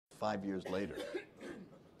5 years later.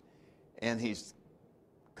 And he's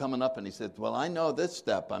coming up and he said, well, I know this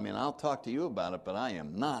step. I mean, I'll talk to you about it, but I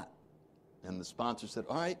am not. And the sponsor said,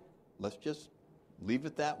 all right, let's just leave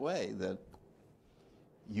it that way, that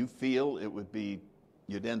you feel it would be,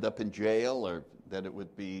 you'd end up in jail, or that it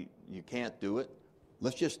would be, you can't do it.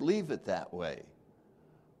 Let's just leave it that way.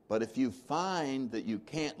 But if you find that you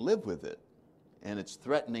can't live with it and it's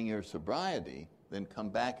threatening your sobriety, then come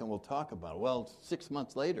back and we'll talk about it. Well, 6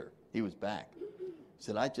 months later, he was back. He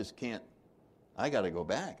said, I just can't, I got to go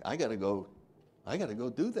back. I got to go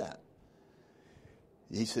do that.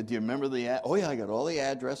 He said, do you remember the, oh yeah, I got all the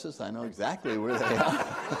addresses. I know exactly where they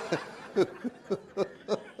are.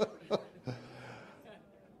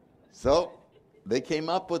 So they came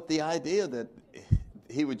up with the idea that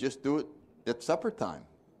he would just do it at supper time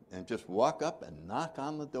and just walk up and knock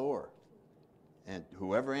on the door. And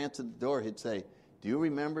whoever answered the door, he'd say, do you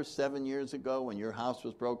remember 7 years ago when your house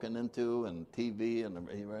was broken into and TV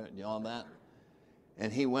and all that?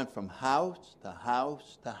 And he went from house to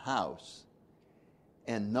house to house,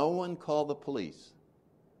 and no one called the police.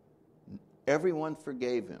 Everyone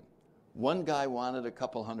forgave him. One guy wanted a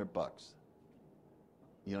couple $100.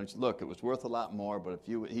 You know, look, it was worth a lot more, but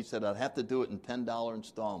he said, I'd have to do it in $10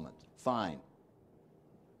 installments. Fine.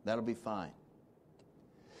 That'll be fine.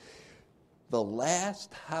 The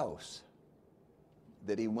last house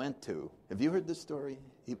that he went to, have you heard this story?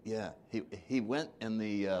 He went and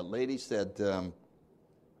the lady said,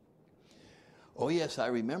 oh yes, I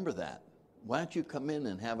remember that. Why don't you come in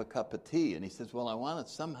and have a cup of tea? And he says, well, I want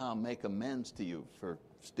to somehow make amends to you for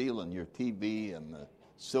stealing your TV and the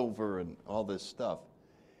silver and all this stuff.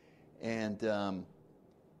 And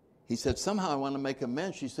he said, somehow I want to make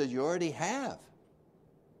amends. She said, you already have.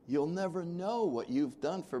 You'll never know what you've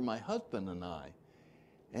done for my husband and I.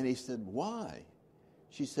 And he said, why?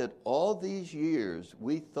 She said, all these years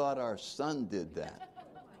we thought our son did that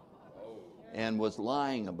and was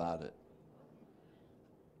lying about it.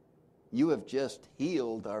 You have just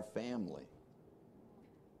healed our family.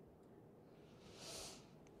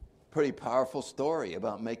 Pretty powerful story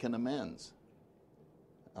about making amends.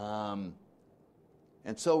 And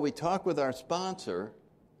so we talk with our sponsor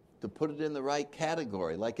to put it in the right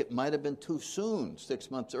category. Like it might have been too soon.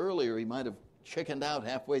 6 months earlier, he might have chickened out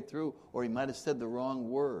halfway through, or he might have said the wrong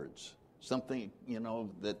words. Something,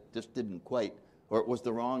 that just didn't quite, or it was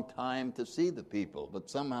the wrong time to see the people. But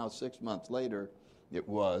somehow 6 months later, it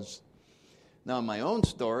was. Now, in my own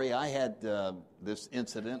story, I had this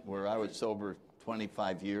incident where I was sober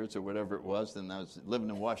 25 years or whatever it was, and I was living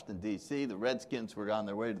in Washington, D.C. The Redskins were on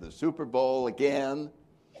their way to the Super Bowl again.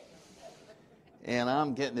 And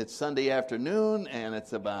I'm getting it Sunday afternoon, and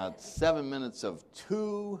it's about 7 minutes of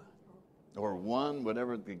 2 or 1,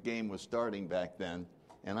 whatever the game was starting back then.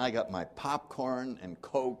 And I got my popcorn and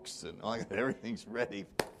Cokes, and everything's ready.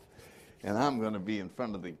 And I'm going to be in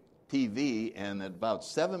front of the TV, and at about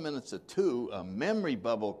 7 minutes of 2, a memory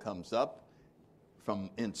bubble comes up from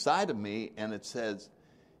inside of me, and it says,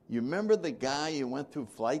 you remember the guy you went through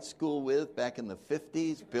flight school with back in the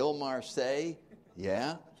 50s, Bill Marseille?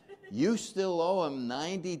 Yeah? You still owe him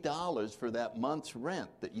 $90 for that month's rent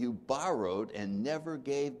that you borrowed and never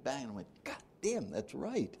gave back. And I went, God damn, that's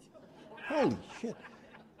right. Holy shit.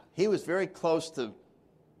 He was very close to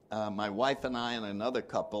my wife and I and another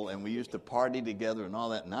couple, and we used to party together and all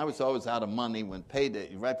that. And I was always out of money when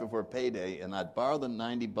payday, right before payday, and I'd borrow the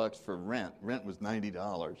 $90 for rent. Rent was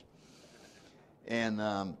 $90.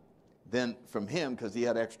 And then from him, because he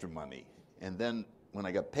had extra money. And then when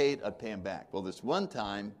I got paid, I'd pay him back. Well, this one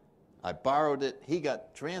time, I borrowed it. He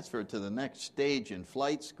got transferred to the next stage in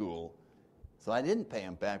flight school. So I didn't pay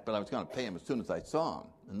him back, but I was going to pay him as soon as I saw him.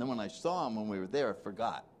 And then when I saw him when we were there, I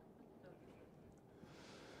forgot.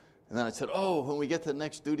 And then I said, oh, when we get to the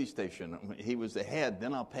next duty station, he was ahead,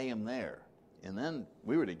 then I'll pay him there. And then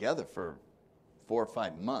we were together for 4 or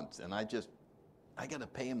 5 months, and I got to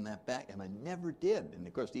pay him that back, and I never did. And,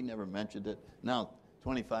 of course, he never mentioned it. Now,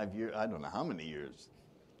 25 years, I don't know how many years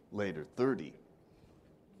later, 30.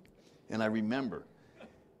 And I remember.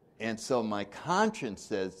 And so my conscience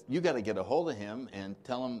says, you got to get a hold of him and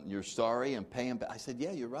tell him you're sorry and pay him back. I said,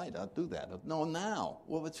 yeah, you're right, I'll do that. No, now.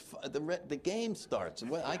 Well, the game starts.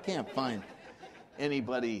 I can't find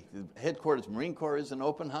anybody. The headquarters Marine Corps isn't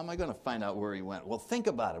open. How am I going to find out where he went? Well, think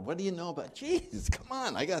about it. What do you know about? Jeez, come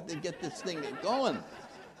on. I got to get this thing going.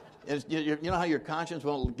 You know how your conscience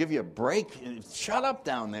won't give you a break? Shut up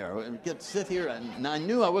down there. Sit here. And I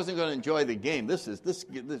knew I wasn't going to enjoy the game. This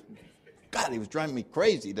God, he was driving me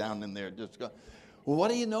crazy down in there. Just go, well, what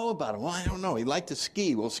do you know about him? Well, I don't know. He liked to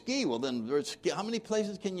ski. Well, ski. Well, then, how many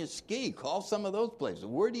places can you ski? Call some of those places.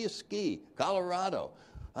 Where do you ski? Colorado.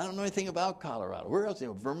 I don't know anything about Colorado. Where else?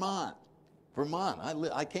 Vermont. Vermont.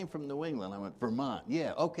 I came from New England. I went, Vermont.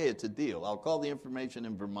 Yeah, okay, it's a deal. I'll call the information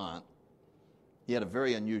in Vermont. He had a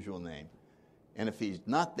very unusual name. And if he's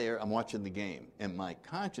not there, I'm watching the game. And my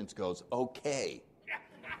conscience goes, okay.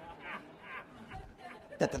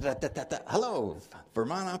 Hello,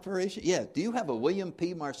 Vermont operation? Yeah, do you have a William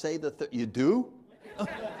P. Marseille III? You do? All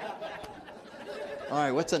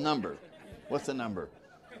right, what's the number? What's the number?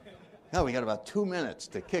 Oh, we got about 2 minutes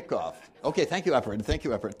to kick off. Okay, thank you, operator. Thank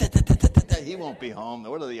you, operator. He won't be home.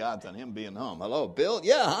 What are the odds on him being home? Hello, Bill?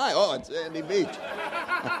 Yeah, hi. Oh, it's Sandy Beach.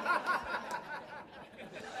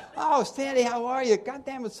 Oh, Sandy, how are you? God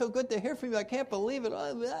damn, it's so good to hear from you. I can't believe it.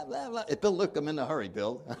 Blah, blah, blah. Bill, look, I'm in a hurry,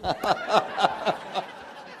 Bill.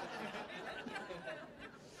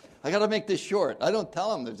 I got to make this short. I don't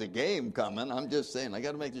tell him there's a game coming. I'm just saying, I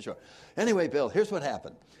got to make this short. Anyway, Bill, here's what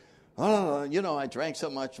happened. Oh, I drank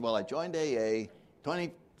so much. Well, I joined AA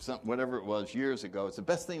 20-whatever it was years ago. It's the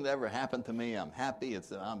best thing that ever happened to me. I'm happy.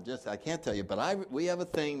 I can't tell you, but we have a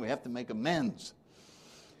thing. We have to make amends.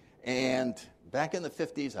 And back in the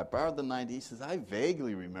 50s, I borrowed the 90s. He says, I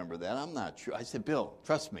vaguely remember that. I'm not sure. I said, Bill,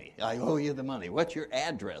 trust me. I owe you the money. What's your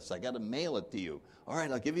address? I got to mail it to you. All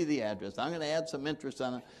right, I'll give you the address. I'm going to add some interest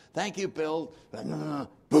on it. Thank you, Bill.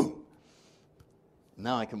 Boom.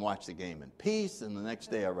 Now I can watch the game in peace, and the next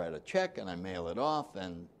day I write a check, and I mail it off.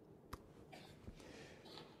 And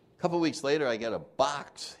a couple weeks later, I get a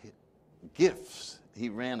box, gifts. He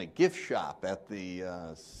ran a gift shop at the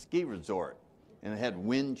ski resort. And it had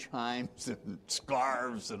wind chimes and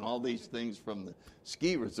scarves and all these things from the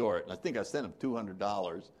ski resort. And I think I sent him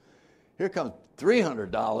 $200. Here comes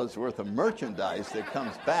 $300 worth of merchandise that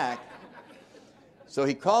comes back. So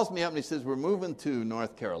he calls me up and he says, we're moving to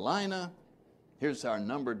North Carolina. Here's our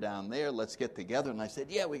number down there. Let's get together. And I said,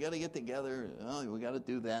 yeah, we got to get together. Oh, we got to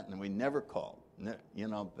do that. And we never called.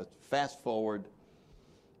 But fast forward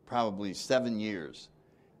probably 7 years.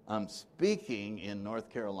 I'm speaking in North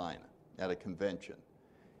Carolina at a convention.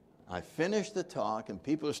 I finished the talk, and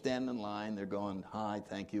people are standing in line. They're going, hi,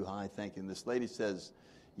 thank you, hi, thank you. And this lady says,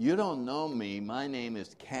 you don't know me. My name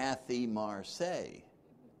is Kathy Marseille.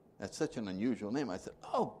 That's such an unusual name. I said,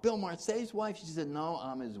 oh, Bill Marseille's wife? She said, no,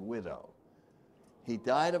 I'm his widow. He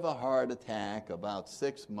died of a heart attack about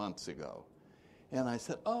 6 months ago. And I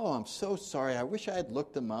said, oh, I'm so sorry. I wish I had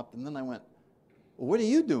looked him up. And then I went, well, what are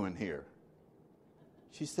you doing here?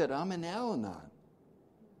 She said, I'm in Al-Anon.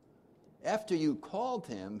 After you called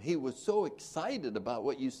him, he was so excited about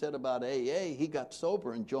what you said about AA, he got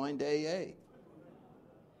sober and joined AA.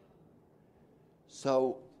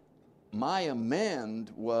 So my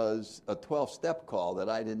amend was a 12-step call that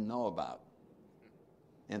I didn't know about.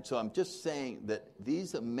 And so I'm just saying that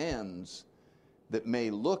these amends that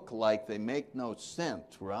may look like they make no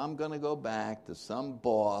sense, where I'm going to go back to some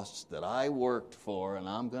boss that I worked for, and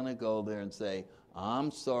I'm going to go there and say,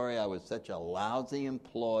 I'm sorry, I was such a lousy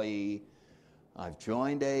employee. I've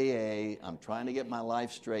joined AA. I'm trying to get my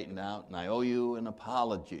life straightened out, and I owe you an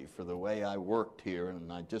apology for the way I worked here,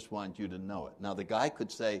 and I just want you to know it. Now, the guy could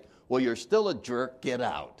say, well, you're still a jerk, get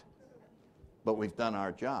out. But we've done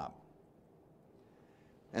our job.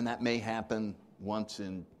 And that may happen once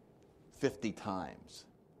in 50 times.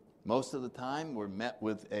 Most of the time, we're met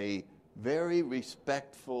with a very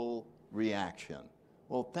respectful reaction.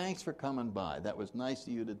 Well, thanks for coming by. That was nice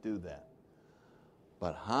of you to do that.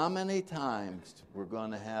 But how many times we're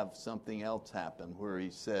going to have something else happen where he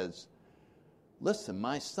says, listen,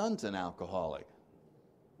 my son's an alcoholic.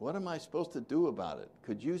 What am I supposed to do about it?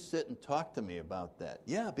 Could you sit and talk to me about that?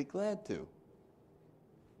 Yeah, I'd be glad to.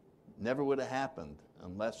 Never would have happened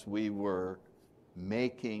unless we were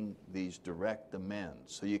making these direct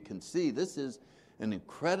amends. So you can see this is an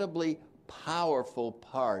incredibly powerful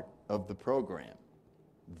part of the program.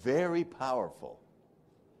 Very powerful.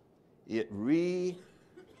 It reconnects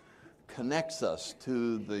us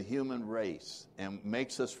to the human race and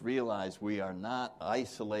makes us realize we are not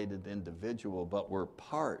isolated individual, but we're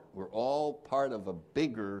all part of a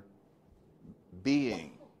bigger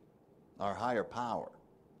being, our higher power.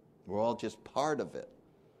 We're all just part of it.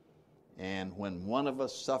 And when one of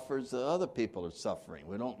us suffers, the other people are suffering.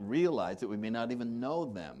 We don't realize it. We may not even know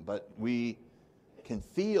them, but we can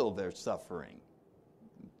feel their suffering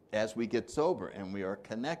as we get sober and we are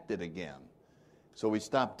connected again. So we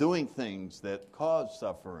stop doing things that cause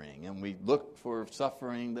suffering, and we look for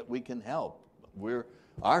suffering that we can help.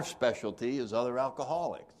 Our specialty is other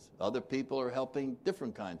alcoholics. Other people are helping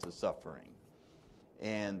different kinds of suffering.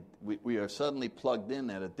 And we are suddenly plugged in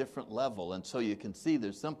at a different level. And so you can see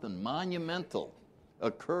there's something monumental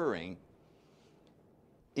occurring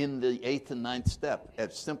in the 8th and 9th step,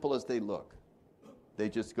 as simple as they look. They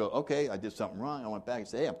just go, okay, I did something wrong. I went back and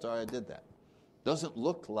say, hey, I'm sorry I did that. Doesn't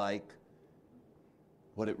look like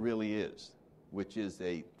what it really is, which is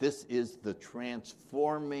this is the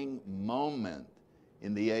transforming moment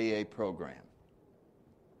in the AA program.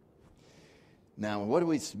 Now, what do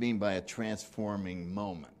we mean by a transforming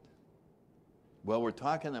moment? Well, we're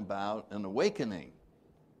talking about an awakening.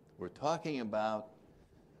 We're talking about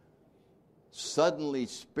suddenly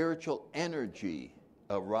spiritual energy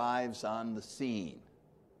arrives on the scene.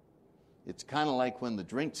 It's kind of like when the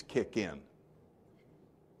drinks kick in.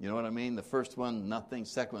 You know what I mean? The first one, nothing.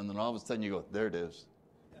 Second one, then all of a sudden you go, there it is.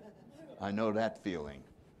 I know that feeling.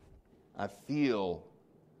 I feel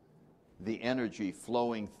the energy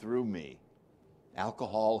flowing through me.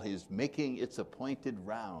 Alcohol is making its appointed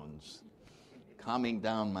rounds, calming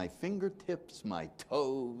down my fingertips, my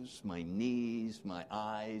toes, my knees, my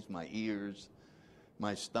eyes, my ears,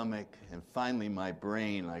 my stomach, and finally my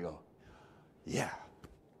brain. I go, yeah.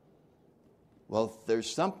 Well, there's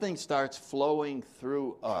something starts flowing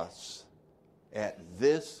through us at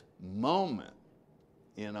this moment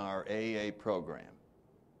in our AA program.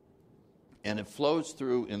 And it flows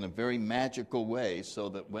through in a very magical way so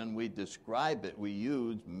that when we describe it, we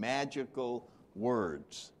use magical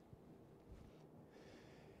words.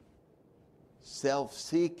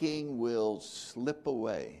 Self-seeking will slip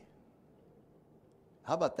away.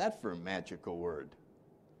 How about that for a magical word?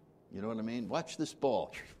 You know what I mean? Watch this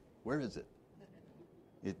ball. Where is it?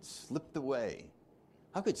 It slipped away.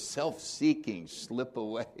 How could self-seeking slip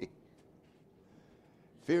away?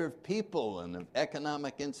 Fear of people and of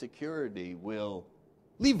economic insecurity will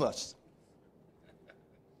leave us.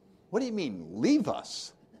 What do you mean, leave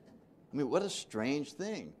us? I mean, what a strange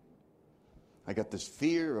thing. I got this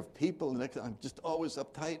fear of people, and I'm just always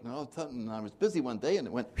uptight, and all of a sudden I was busy one day, and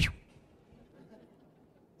it went, whew.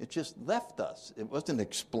 It just left us. It wasn't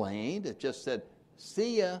explained. It just said,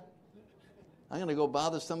 see ya. I'm going to go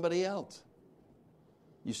bother somebody else.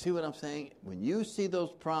 You see what I'm saying? When you see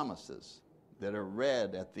those promises that are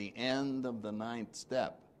read at the end of the 9th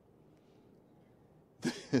step,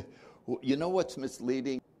 you know what's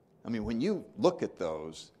misleading? I mean, when you look at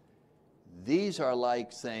those, these are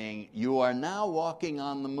like saying, you are now walking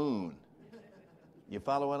on the moon. You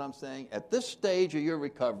follow what I'm saying? At this stage of your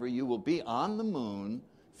recovery, you will be on the moon,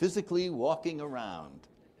 physically walking around.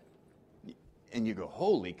 And you go,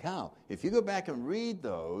 holy cow. If you go back and read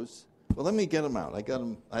those, well, let me get them out. I got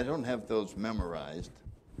them. I don't have those memorized,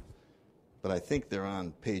 but I think they're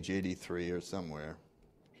on page 83 or somewhere.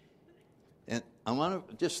 And I want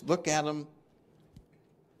to just look at them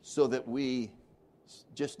so that we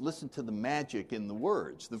just listen to the magic in the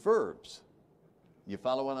words, the verbs. You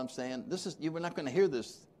follow what I'm saying? You were not going to hear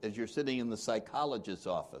this as you're sitting in the psychologist's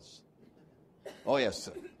office. Oh, yes,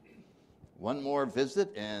 sir. One more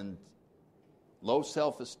visit and low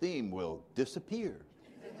self-esteem will disappear.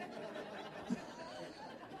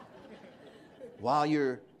 While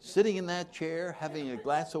you're sitting in that chair having a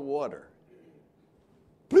glass of water.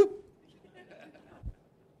 Bloop.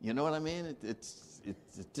 You know what I mean? It's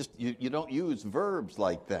just, you don't use verbs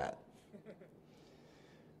like that.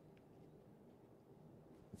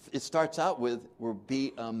 It starts out with, we'll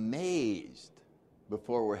be amazed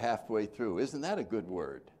before we're halfway through. Isn't that a good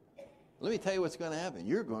word? Let me tell you what's going to happen.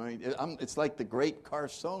 It's like the great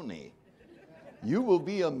Carsoni. You will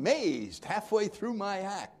be amazed halfway through my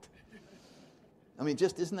act. I mean,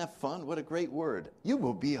 just isn't that fun? What a great word. You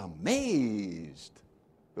will be amazed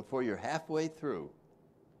before you're halfway through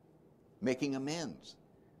making amends.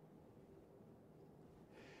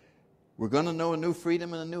 We're going to know a new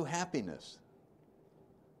freedom and a new happiness.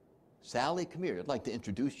 Sally, come here. I'd like to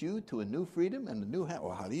introduce you to a new freedom and a new happiness.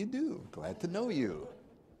 Well, how do you do? Glad to know you.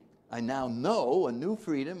 I now know a new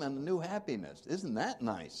freedom and a new happiness. Isn't that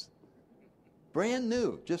nice? Brand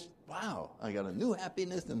new. Just, wow, I got a new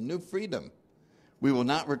happiness and a new freedom. We will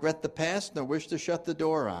not regret the past nor wish to shut the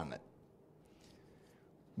door on it.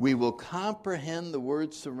 We will comprehend the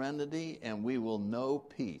word serenity and we will know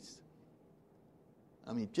peace.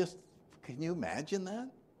 I mean, just, can you imagine that?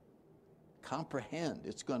 Comprehend.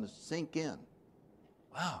 It's going to sink in.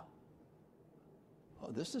 Wow.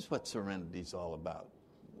 Oh, this is what serenity is all about.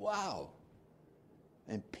 Wow.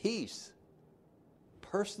 And peace.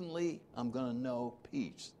 Personally, I'm going to know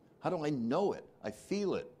peace. How do I know it? I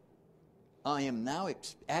feel it. I am now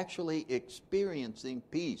actually experiencing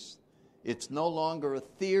peace. It's no longer a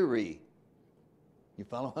theory. You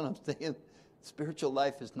follow what I'm saying? Spiritual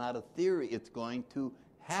life is not a theory. It's going to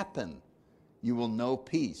happen. You will know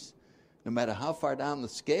peace. No matter how far down the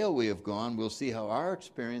scale we have gone, we'll see how our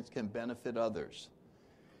experience can benefit others.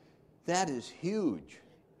 That is huge.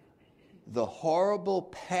 The horrible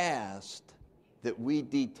past that we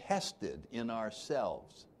detested in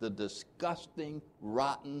ourselves, the disgusting,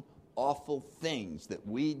 rotten, awful things that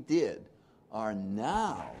we did, are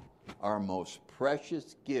now our most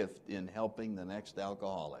precious gift in helping the next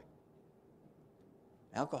alcoholic.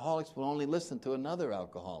 Alcoholics will only listen to another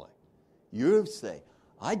alcoholic. You say,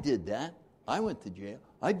 I did that. I went to jail.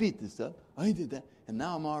 I beat this up. I did that. And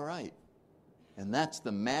now I'm all right. And that's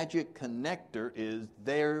the magic connector, is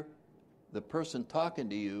there, the person talking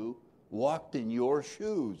to you walked in your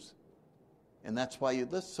shoes. And that's why you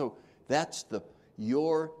listen. So that's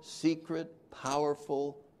your secret,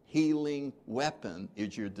 powerful, healing weapon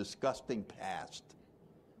is your disgusting past.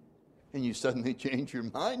 And you suddenly change your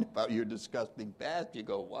mind about your disgusting past. You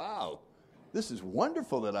go, wow, this is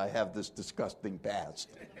wonderful that I have this disgusting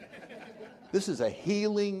past. This is a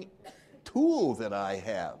healing tool that I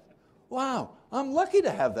have. Wow, I'm lucky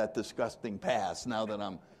to have that disgusting past now that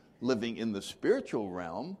I'm living in the spiritual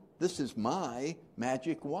realm. This is my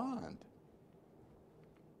magic wand.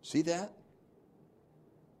 See that?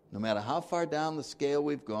 No matter how far down the scale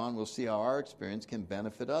we've gone, we'll see how our experience can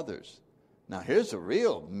benefit others. Now, here's a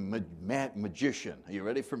real magician. Are you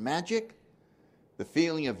ready for magic? The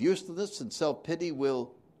feeling of uselessness and self-pity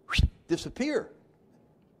will disappear.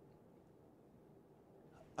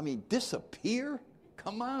 I mean, disappear?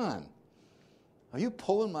 Come on. Are you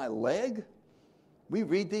pulling my leg? We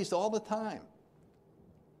read these all the time.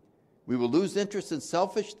 We will lose interest in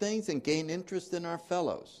selfish things and gain interest in our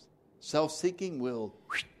fellows. Self-seeking will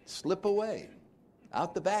slip away.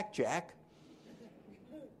 Out the back, Jack.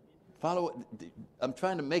 Follow. I'm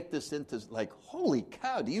trying to make this into like, holy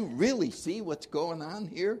cow, do you really see what's going on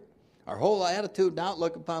here? Our whole attitude and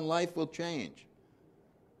outlook upon life will change.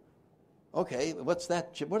 Okay, what's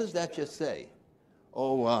that? What does that just say?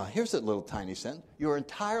 Oh, here's a little tiny sentence. Your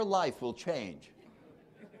entire life will change.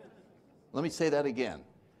 Let me say that again.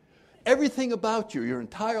 Everything about you, your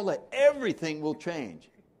entire life, everything will change.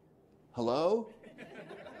 Hello?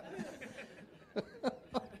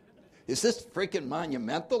 Is this freaking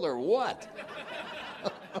monumental or what?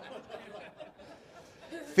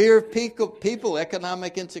 Fear of people,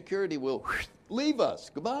 economic insecurity will leave us.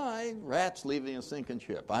 Goodbye. Rats leaving a sinking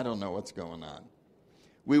ship. I don't know what's going on.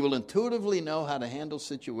 We will intuitively know how to handle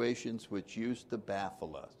situations which used to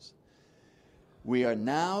baffle us. We are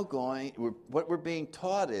now what we're being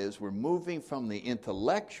taught is we're moving from the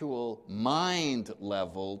intellectual mind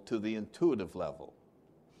level to the intuitive level,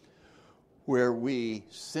 where we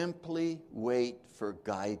simply wait for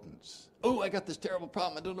guidance. Oh, I got this terrible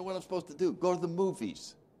problem. I don't know what I'm supposed to do. Go to the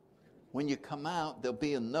movies. When you come out, there'll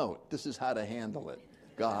be a note. This is how to handle it.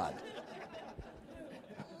 God.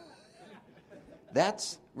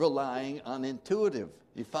 That's relying on intuitive.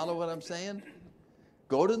 You follow what I'm saying?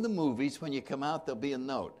 Go to the movies. When you come out, there'll be a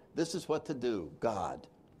note. This is what to do. God.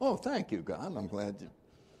 Oh, thank you, God. I'm glad to.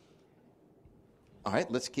 All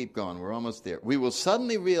right, let's keep going. We're almost there. We will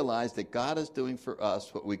suddenly realize that God is doing for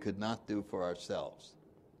us what we could not do for ourselves.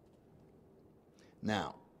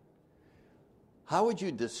 Now, how would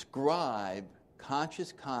you describe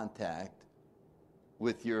conscious contact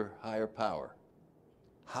with your higher power?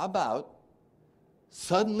 How about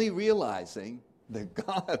suddenly realizing that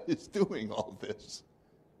God is doing all this?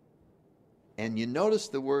 And you notice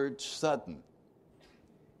the word sudden.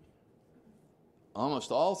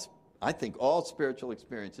 Almost all, I think all spiritual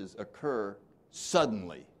experiences occur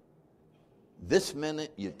suddenly. This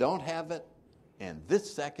minute you don't have it, and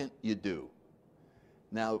this second you do.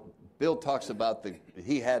 Now, Bill talks about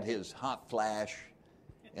he had his hot flash,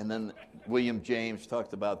 and then William James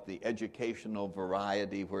talked about the educational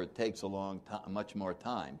variety where it takes a long time, much more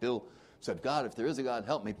time. Bill said, God, if there is a God,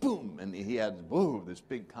 help me, boom, and he had, this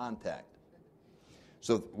big contact.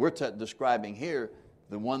 So we're describing here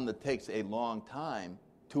the one that takes a long time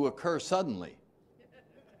to occur suddenly.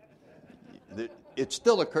 It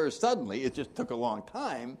still occurs suddenly, it just took a long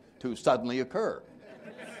time to suddenly occur.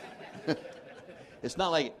 It's not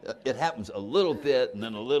like it happens a little bit and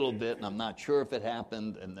then a little bit, and I'm not sure if it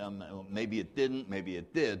happened, and then maybe it didn't, maybe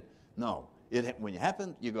it did. No, when it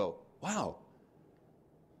happened, you go, wow,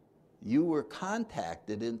 you were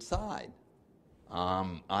contacted inside.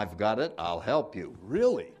 I've got it, I'll help you.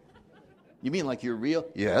 Really? You mean like you're real?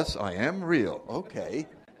 Yes, I am real. Okay.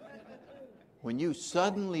 When you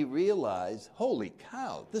suddenly realize, holy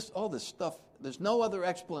cow, all this stuff, there's no other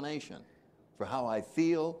explanation for how I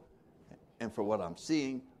feel and for what I'm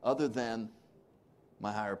seeing other than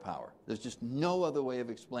my higher power. There's just no other way of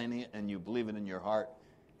explaining it, and you believe it in your heart,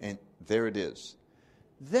 and there it is.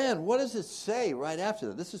 Then, what does it say right after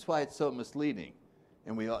that? This is why it's so misleading.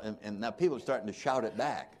 And now people are starting to shout it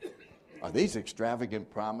back. Are these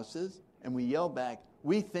extravagant promises? And we yell back,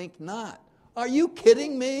 we think not. Are you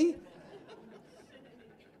kidding me?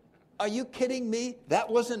 Are you kidding me? That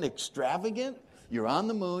wasn't extravagant. You're on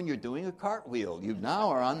the moon, you're doing a cartwheel. You now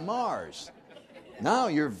are on Mars. Now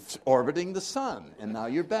you're orbiting the sun, and now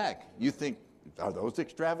you're back. You think, are those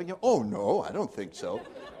extravagant? Oh, no, I don't think so.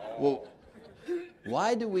 Well,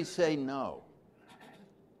 why do we say no?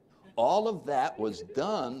 All of that was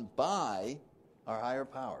done by our higher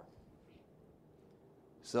power.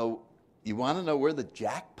 So you want to know where the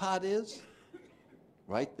jackpot is?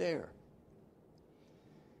 Right there.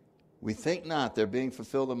 We think not. They're being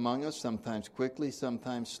fulfilled among us, sometimes quickly,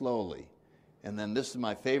 sometimes slowly. And then this is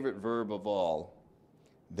my favorite verb of all.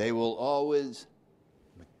 They will always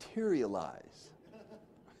materialize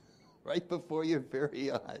right before your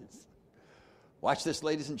very eyes. Watch this,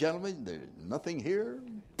 ladies and gentlemen. There's nothing here.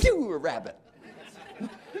 Pew, a rabbit.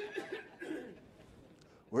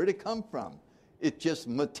 Where'd it come from? It just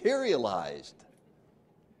materialized.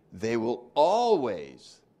 They will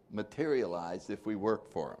always materialize if we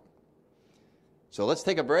work for them. So let's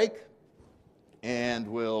take a break, and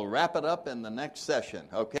we'll wrap it up in the next session,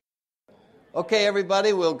 okay? Okay,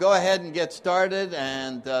 everybody, we'll go ahead and get started,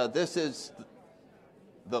 and this is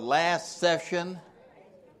the last session.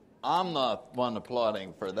 I'm the one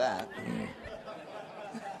applauding for that.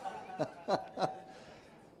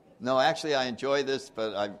 No, actually, I enjoy this,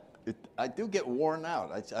 but I do get worn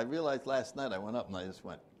out. I realized last night I went up and I just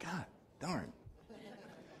went, God darn.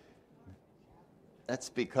 That's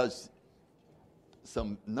because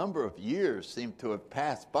some number of years seem to have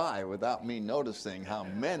passed by without me noticing how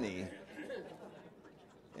many.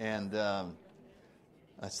 And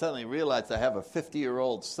I suddenly realized I have a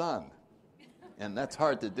 50-year-old son. And that's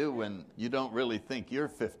hard to do when you don't really think you're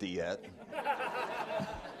 50 yet.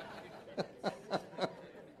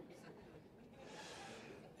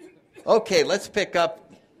 Okay, let's pick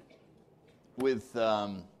up with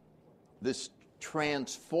this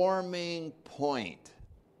transforming point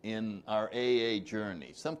in our AA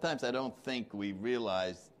journey. Sometimes I don't think we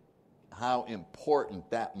realize how important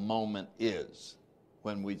that moment is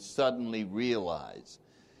when we suddenly realize.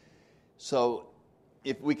 So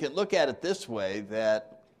if we can look at it this way,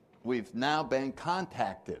 that we've now been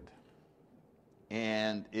contacted,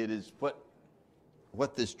 and it is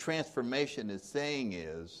what this transformation is saying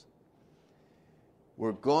is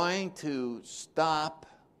we're going to stop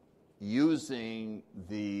using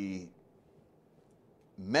the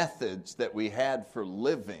methods that we had for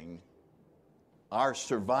living, our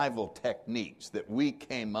survival techniques that we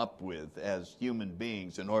came up with as human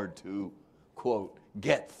beings in order to, quote,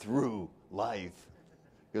 get through life.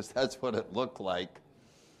 Because that's what it looked like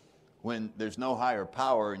when there's no higher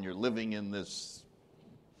power and you're living in this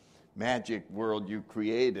magic world you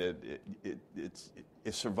created.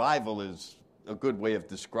 Survival is a good way of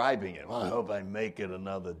describing it. Well, I hope I make it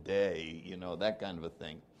another day, that kind of a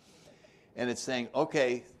thing. And it's saying,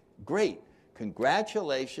 okay, great.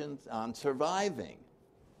 Congratulations on surviving.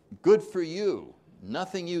 Good for you.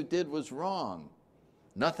 Nothing you did was wrong.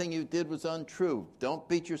 Nothing you did was untrue. Don't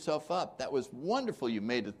beat yourself up. That was wonderful you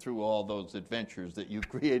made it through all those adventures that you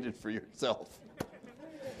created for yourself.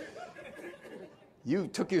 You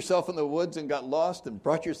took yourself in the woods and got lost and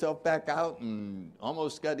brought yourself back out and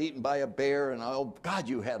almost got eaten by a bear, and oh, God,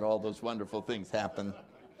 you had all those wonderful things happen.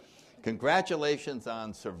 Congratulations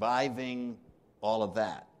on surviving all of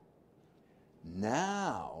that.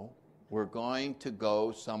 Now we're going to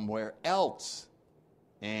go somewhere else,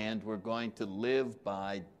 and we're going to live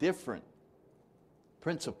by different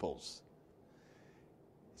principles.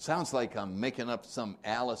 Sounds like I'm making up some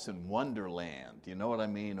Alice in Wonderland. You know what I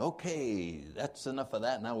mean? Okay, that's enough of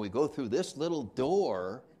that. Now we go through this little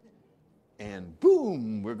door, and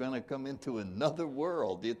boom, we're going to come into another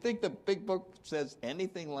world. Do you think the big book says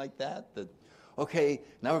anything like that? That, okay,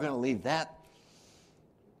 now we're going to leave that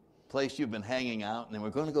place you've been hanging out, and then we're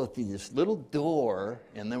going to go through this little door,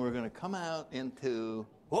 and then we're going to come out into,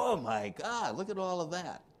 oh my God, look at all of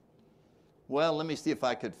that. Well, let me see if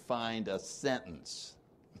I could find a sentence.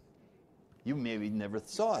 You maybe never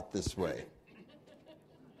saw it this way.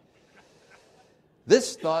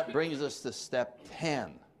 This thought brings us to step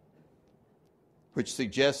 10, which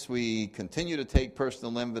suggests we continue to take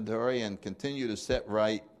personal inventory and continue to set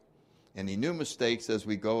right any new mistakes as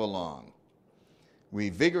we go along. We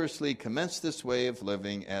vigorously commenced this way of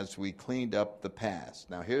living as we cleaned up the past.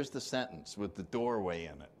 Now here's the sentence with the doorway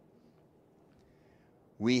in it.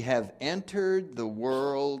 We have entered the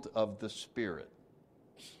world of the Spirit.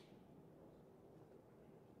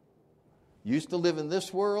 Used to live in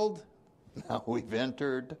this world, now we've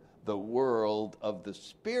entered the world of the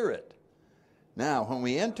Spirit. Now, when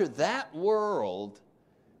we enter that world,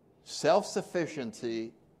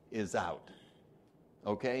 self-sufficiency is out.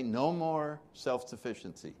 Okay? No more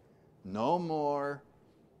self-sufficiency. No more,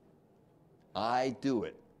 I do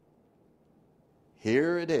it.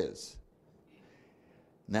 Here it is.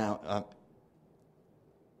 Now,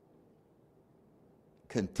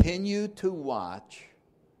 continue to watch.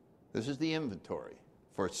 This is the inventory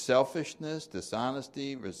for selfishness,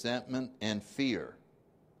 dishonesty, resentment, and fear.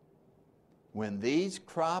 When these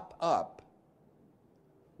crop up,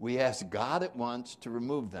 we ask God at once to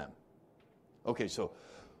remove them. Okay, so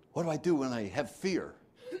what do I do when I have fear?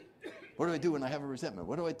 What do I do when I have a resentment?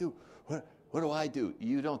 What do I do? What do I do?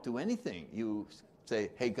 You don't do anything. You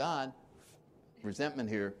say, hey, God, resentment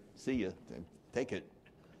here. See you. Take it.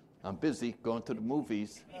 I'm busy going to the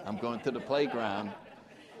movies. I'm going to the playground.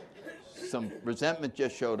 Some resentment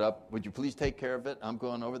just showed up. Would you please take care of it? I'm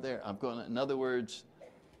going over there. I'm going. In other words,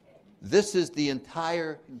 this is the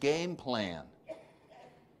entire game plan.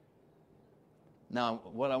 Now,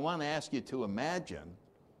 what I want to ask you to imagine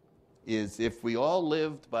is if we all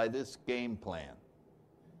lived by this game plan,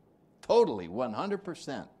 totally,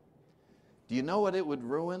 100%, do you know what it would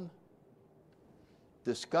ruin?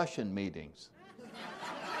 Discussion meetings.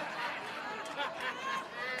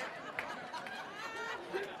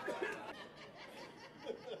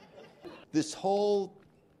 This whole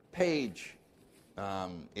page,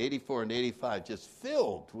 84 and 85, just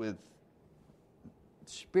filled with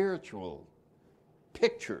spiritual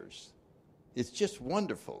pictures. It's just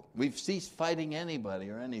wonderful. We've ceased fighting anybody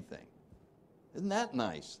or anything. Isn't that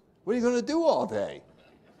nice? What are you going to do all day?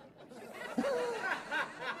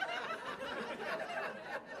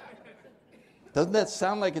 Doesn't that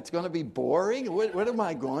sound like it's going to be boring? What am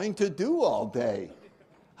I going to do all day?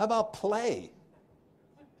 How about play?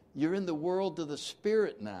 You're in the world of the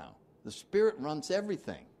Spirit now. The Spirit runs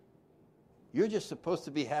everything. You're just supposed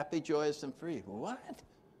to be happy, joyous, and free. What?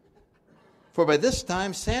 For by this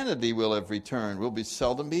time sanity will have returned. We'll be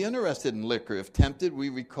seldom be interested in liquor. If tempted, we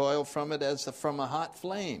recoil from it as from a hot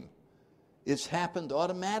flame. It's happened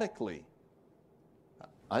automatically.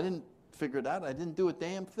 I didn't figure it out. I didn't do a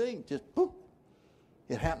damn thing. Just boop.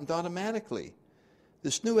 It happened automatically.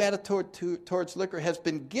 This new attitude towards liquor has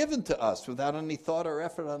been given to us without any thought or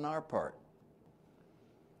effort on our part.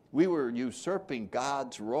 We were usurping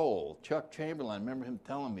God's role. Chuck Chamberlain, I remember him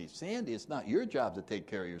telling me, Sandy, it's not your job to take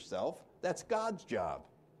care of yourself. That's God's job.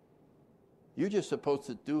 You're just supposed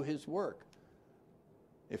to do His work.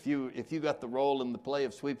 If you got the role in the play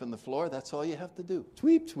of sweeping the floor, that's all you have to do.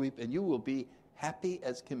 Sweep, sweep, and you will be happy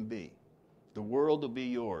as can be. The world will be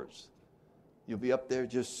yours. You'll be up there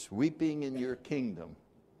just sweeping in your kingdom.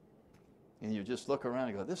 And you just look around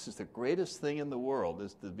and go, this is the greatest thing in the world,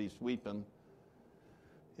 is to be sweeping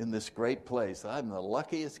in this great place. I'm the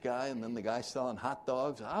luckiest guy, and then the guy selling hot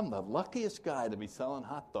dogs. I'm the luckiest guy to be selling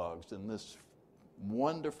hot dogs in this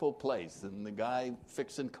wonderful place. And the guy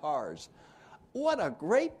fixing cars. What a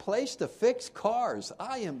great place to fix cars.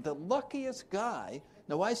 I am the luckiest guy.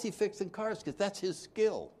 Now, why is he fixing cars? Because that's his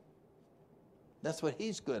skill. That's what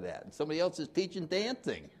he's good at. Somebody else is teaching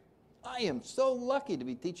dancing. I am so lucky to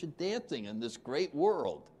be teaching dancing in this great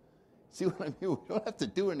world. See what I mean? We don't have to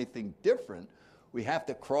do anything different. We have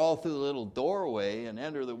to crawl through the little doorway and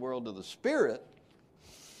enter the world of the Spirit.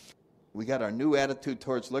 We got our new attitude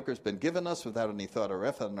towards liquor has been given us without any thought or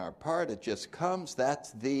effort on our part. It just comes.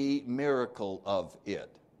 That's the miracle of it.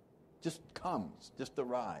 Just comes, just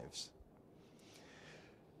arrives.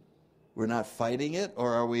 We're not fighting it,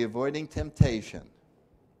 or are we avoiding temptation?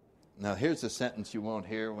 Now, here's a sentence you won't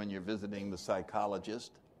hear when you're visiting the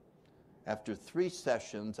psychologist. After 3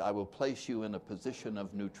 sessions, I will place you in a position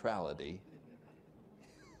of neutrality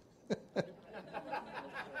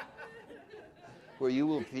where you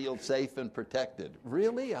will feel safe and protected.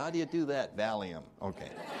 Really? How do you do that? Valium.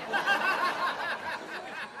 Okay.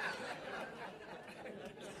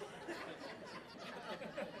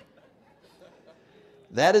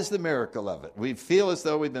 That is the miracle of it. We feel as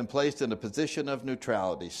though we've been placed in a position of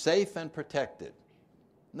neutrality, safe and protected.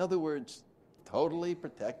 In other words, totally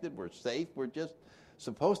protected. We're safe. We're just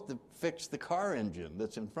supposed to fix the car engine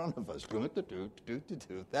that's in front of us.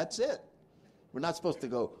 That's it. We're not supposed to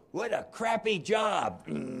go, what a crappy job.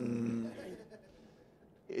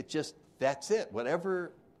 It just, that's it.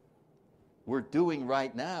 Whatever we're doing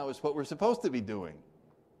right now is what we're supposed to be doing.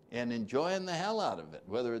 And enjoying the hell out of it,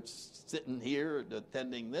 whether it's sitting here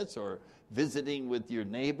attending this or visiting with your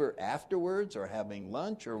neighbor afterwards or having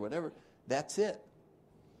lunch or whatever. That's it.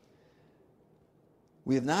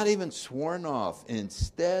 We have not even sworn off.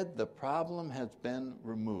 Instead, the problem has been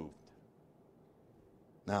removed.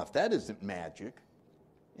 Now, if that isn't magic,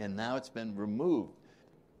 and now it's been removed.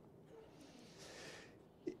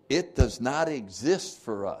 It does not exist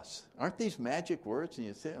for us. Aren't these magic words? And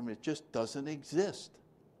you say, it just doesn't exist.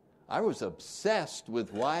 I was obsessed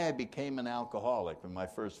with why I became an alcoholic in my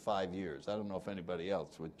first 5 years. I don't know if anybody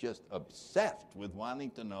else was just obsessed with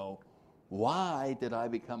wanting to know, why did I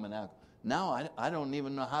become an alcoholic? Now I don't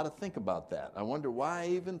even know how to think about that. I wonder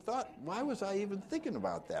why was I even thinking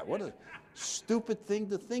about that? What a stupid thing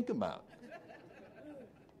to think about.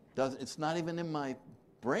 It's not even in my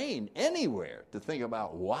brain anywhere to think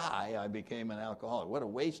about why I became an alcoholic. What a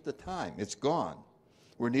waste of time. It's gone.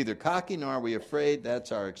 We're neither cocky nor are we afraid.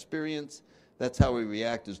 That's our experience. That's how we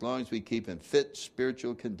react as long as we keep in fit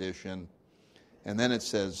spiritual condition. And then it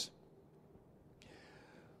says,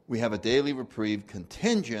 we have a daily reprieve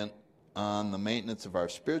contingent on the maintenance of our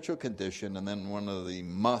spiritual condition. And then one of the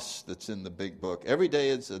musts that's in the big book. Every day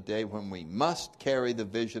is a day when we must carry the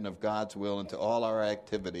vision of God's will into all our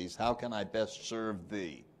activities. How can I best serve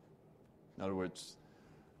thee? In other words,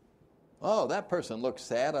 oh, that person looks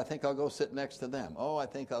sad. I think I'll go sit next to them. Oh, I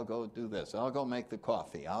think I'll go do this. I'll go make the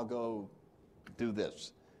coffee. I'll go do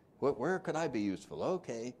this. Where could I be useful?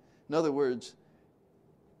 Okay. In other words,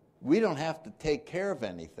 we don't have to take care of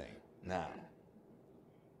anything now.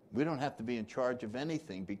 We don't have to be in charge of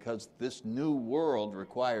anything because this new world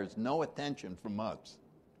requires no attention from us.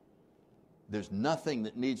 There's nothing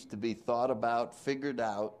that needs to be thought about, figured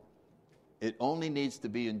out. It only needs to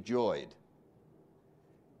be enjoyed.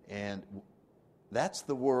 And that's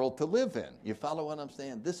the world to live in. You follow what I'm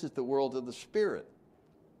saying? This is the world of the Spirit.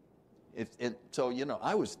 So,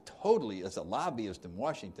 I was totally, as a lobbyist in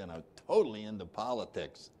Washington, I was totally into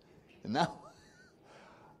politics. And now,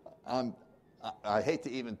 I hate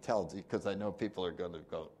to even tell because I know people are going to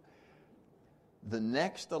go. The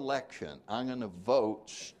next election, I'm going to vote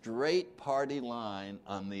straight party line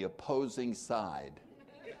on the opposing side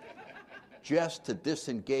just to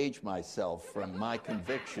disengage myself from my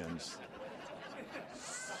convictions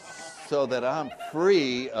so that I'm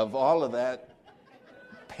free of all of that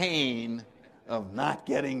pain of not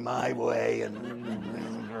getting my way.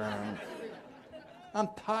 And I'm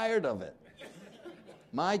tired of it.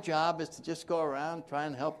 My job is to just go around, try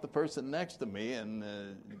and help the person next to me, and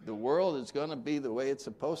the world is going to be the way it's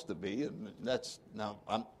supposed to be. And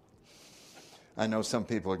I know some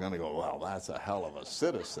people are going to go, well, that's a hell of a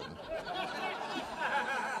citizen.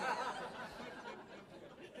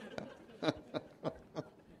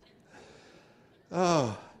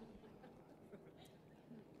 Oh,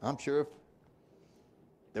 I'm sure if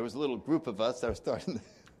there was a little group of us that was starting to,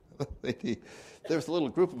 there was a little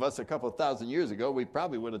group of us a couple of thousand years ago, we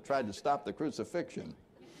probably would have tried to stop the crucifixion.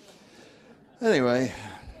 Anyway.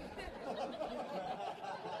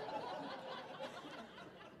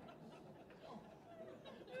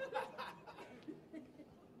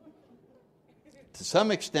 To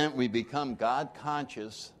some extent, we become God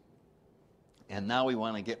conscious, and now we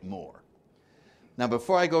want to get more. Now,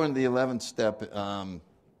 before I go into the 11th step,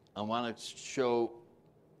 I want to show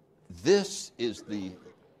this is the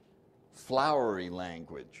flowery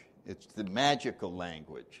language. It's the magical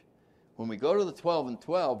language. When we go to the 12 and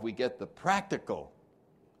 12, we get the practical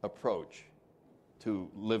approach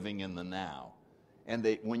to living in the now. And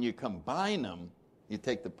when you combine them, you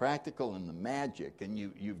take the practical and the magic, and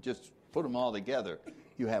you've just put them all together,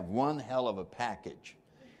 you have one hell of a package.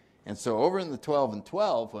 And so over in the 12 and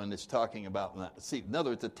 12, when it's talking about, in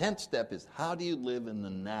other words, the 10th step is how do you live in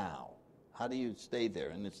the now? How do you stay there?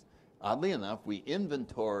 And it's, oddly enough, we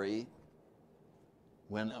inventory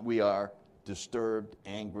when we are disturbed,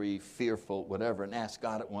 angry, fearful, whatever, and ask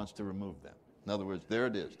God at once to remove them. In other words, there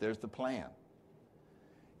it is. There's the plan.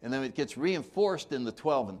 And then it gets reinforced in the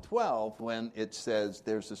 12 and 12 when it says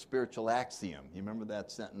there's a spiritual axiom. You remember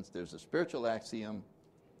that sentence? There's a spiritual axiom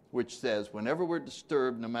which says whenever we're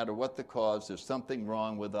disturbed, no matter what the cause, there's something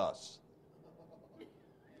wrong with us.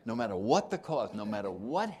 No matter what the cause, no matter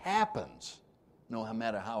what happens, no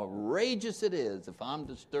matter how outrageous it is, if I'm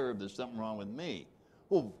disturbed, there's something wrong with me.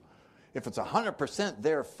 Well, if it's 100%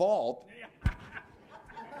 their fault,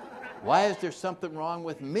 why is there something wrong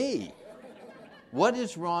with me? What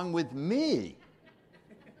is wrong with me?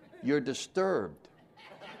 You're disturbed.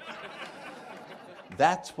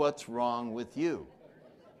 That's what's wrong with you.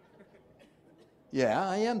 Yeah,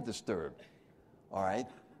 I am disturbed. All right.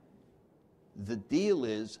 The deal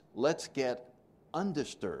is, let's get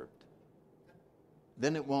undisturbed.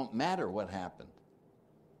 Then it won't matter what happened.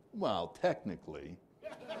 Well, technically,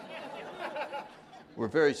 we're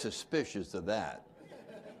very suspicious of that.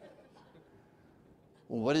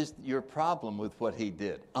 Well, what is your problem with what he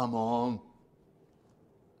did? I'm all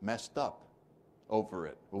messed up over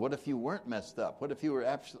it. Well, what if you weren't messed up? What if you were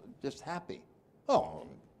absolutely just happy? Oh.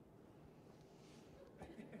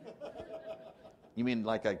 You mean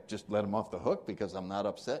like I just let him off the hook because I'm not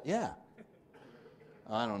upset? Yeah.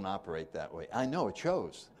 I don't operate that way. I know, it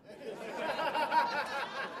shows.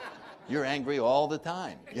 You're angry all the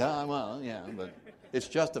time. Yeah, well, yeah, but it's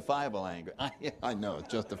justifiable anger. I know,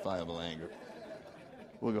 it's justifiable anger.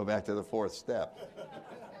 We'll go back to the fourth step.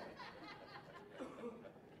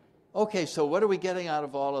 Okay, so what are we getting out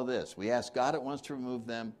of all of this? We ask God at once to remove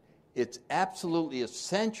them. It's absolutely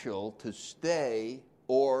essential to stay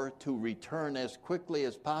or to return as quickly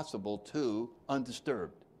as possible to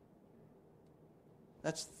undisturbed.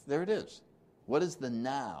 There it is. What is the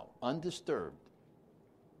now? Undisturbed.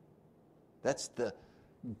 That's the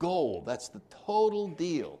goal. That's the total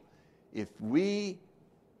deal. If we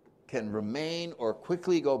can remain or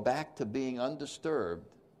quickly go back to being undisturbed,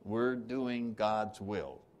 we're doing God's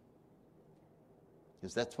will.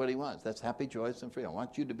 Because that's what he wants. That's happy, joyous, and free. I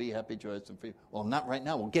want you to be happy, joyous, and free. Well, not right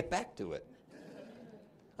now. We'll get back to it.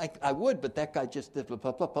 I would, but that guy just did blah,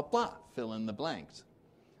 blah, blah, blah, blah. Fill in the blanks.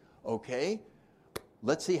 Okay,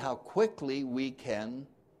 let's see how quickly we can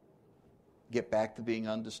get back to being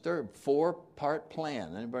undisturbed. 4-part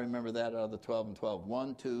plan. Anybody remember that out of the 12 and 12?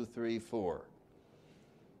 1, 2, 3, 4.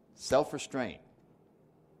 Self-restraint.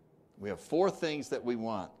 We have 4 things that we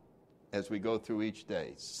want as we go through each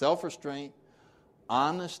day. Self-restraint,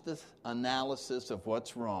 honest analysis of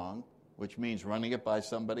what's wrong, which means running it by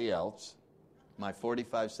somebody else. My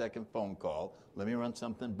 45-second phone call. Let me run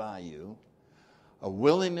something by you. A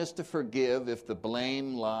willingness to forgive if the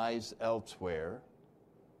blame lies elsewhere.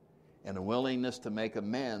 And a willingness to make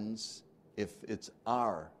amends if it's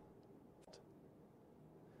our.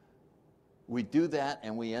 We do that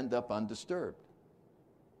and we end up undisturbed.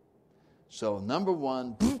 So number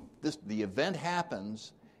one, the event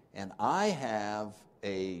happens and I have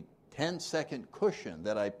a 10-second cushion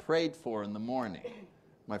that I prayed for in the morning.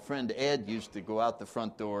 My friend Ed used to go out the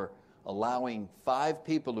front door allowing 5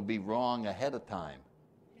 people to be wrong ahead of time.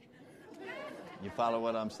 You follow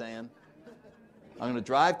what I'm saying? I'm going to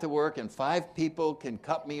drive to work and 5 people can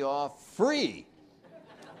cut me off free.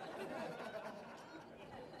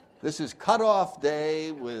 This is cutoff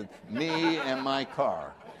day with me and my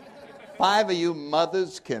car. 5 of you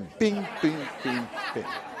mothers can bing, bing, bing, bing.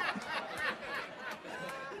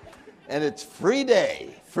 And it's free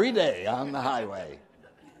day on the highway.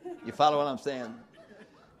 You follow what I'm saying?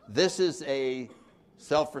 This is a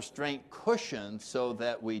self-restraint cushion so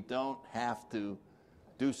that we don't have to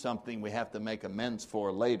do something we have to make amends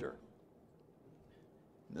for later.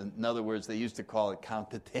 In other words, they used to call it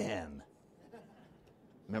count to 10.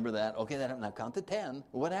 Remember that? Okay, now count to 10.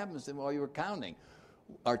 What happens while you were counting?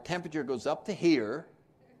 Our temperature goes up to here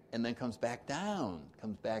and then comes back down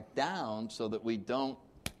so that we don't,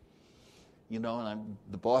 and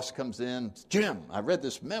the boss comes in, Jim, I read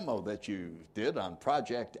this memo that you did on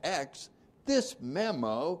Project X. This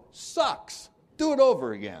memo sucks. Do it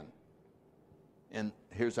over again. And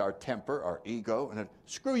here's our temper, our ego, and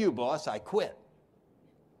screw you, boss, I quit.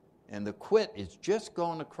 And the quit is just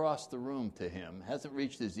going across the room to him, hasn't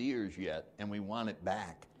reached his ears yet, and we want it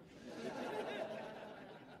back.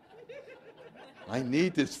 I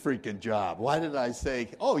need this freaking job. Why did I say,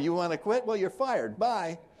 oh, you want to quit? Well, you're fired.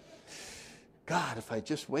 Bye. God, if I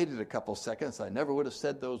just waited a couple seconds, I never would have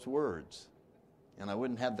said those words. And I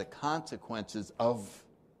wouldn't have the consequences of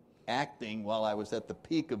acting while I was at the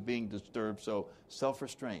peak of being disturbed. So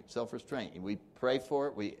self-restraint. We pray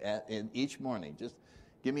for it in each morning. Just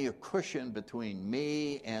give me a cushion between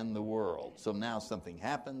me and the world. So now something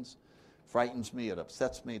happens, frightens me, it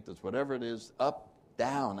upsets me, it does whatever it is, up,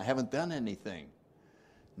 down. I haven't done anything.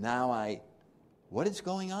 Now what is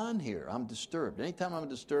going on here? I'm disturbed. Anytime I'm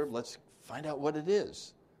disturbed, let's find out what it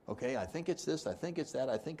is. Okay, I think it's this, I think it's that.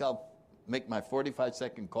 I think I'll make my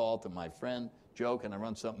 45-second call to my friend Joe, can I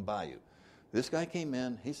run something by you? This guy came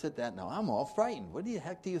in, he said that. Now I'm all frightened. What the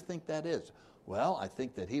heck do you think that is? Well, I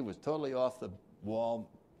think that he was totally off the wall,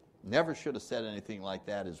 never should have said anything like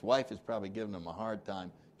that. His wife is probably giving him a hard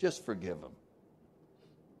time. Just forgive him.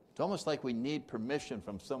 It's almost like we need permission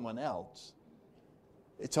from someone else.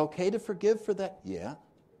 It's okay to forgive for that? Yeah.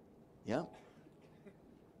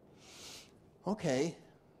 Okay.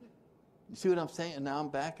 You see what I'm saying? And now I'm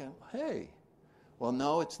back and, hey. Well,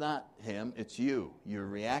 no, it's not him. It's you. You're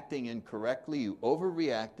reacting incorrectly. You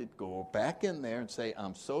overreacted. Go back in there and say,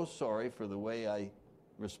 I'm so sorry for the way I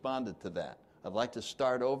responded to that. I'd like to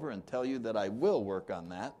start over and tell you that I will work on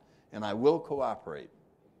that and I will cooperate.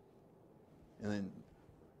 And then,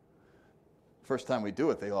 first time we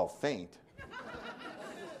do it, they all faint.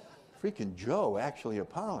 Freaking Joe actually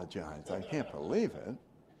apologized. I can't believe it.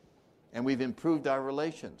 And we've improved our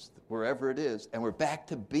relations, wherever it is, and we're back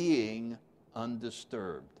to being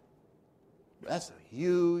undisturbed. That's a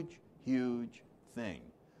huge, huge thing.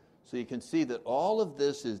 So you can see that all of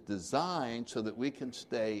this is designed so that we can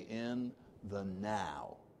stay in the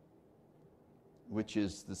now, which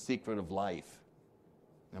is the secret of life.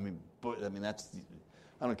 I mean,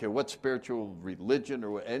 I don't care what spiritual religion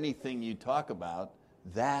or anything you talk about,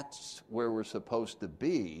 that's where we're supposed to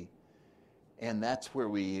be, and that's where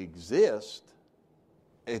we exist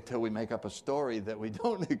until we make up a story that we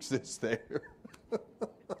don't exist there.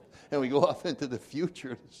 And we go off into the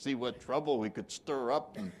future to see what trouble we could stir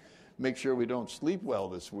up and make sure we don't sleep well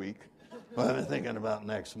this week. Well, I'm thinking about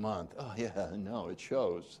next month. Oh, yeah, no, it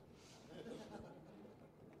shows.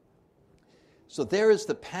 So there is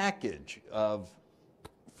the package of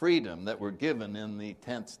freedom that we're given in the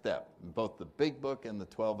 10th step, both the Big Book and the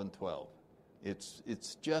 12 and 12.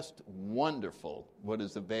 It's just wonderful what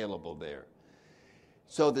is available there.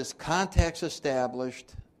 So this context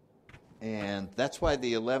established, and that's why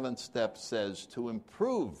the 11th step says to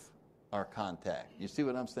improve our contact. You see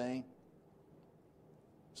what I'm saying?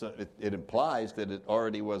 So it implies that it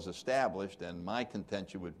already was established, and my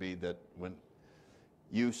contention would be that when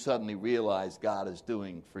you suddenly realize God is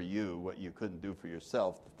doing for you what you couldn't do for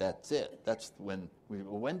yourself, that's it. That's when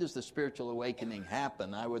does the spiritual awakening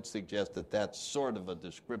happen? I would suggest that that's sort of a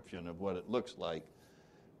description of what it looks like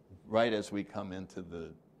right as we come into the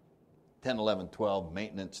 10, 11, 12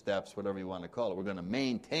 maintenance steps, whatever you want to call it. We're going to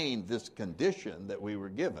maintain this condition that we were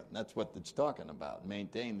given. That's what it's talking about,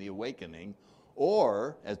 maintain the awakening.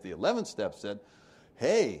 Or, as the 11th step said,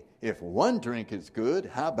 hey, if one drink is good,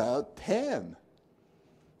 how about 10?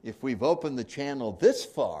 If we've opened the channel this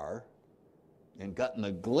far and gotten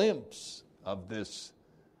a glimpse of this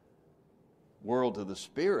world of the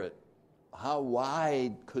Spirit, how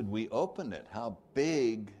wide could we open it? How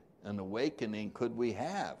big an awakening could we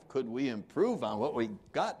have? Could we improve on what we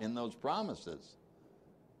got in those promises?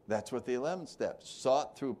 That's what the 11th step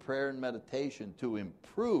sought through prayer and meditation to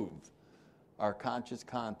improve our conscious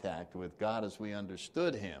contact with God as we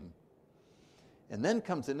understood Him. And then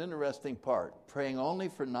comes an interesting part, praying only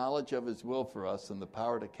for knowledge of His will for us and the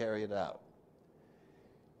power to carry it out.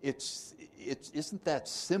 Isn't that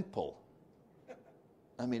simple?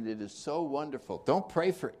 I mean, it is so wonderful. Don't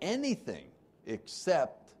pray for anything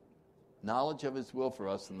except knowledge of His will for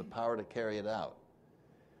us and the power to carry it out.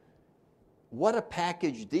 What a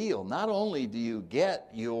package deal. Not only do you get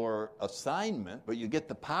your assignment, but you get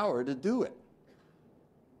the power to do it.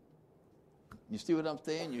 You see what I'm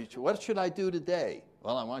saying? What should I do today?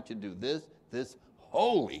 Well, I want you to do this.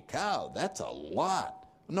 Holy cow, that's a lot.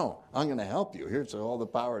 No, I'm going to help you. Here's all the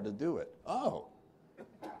power to do it. Oh,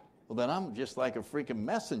 well, then I'm just like a freaking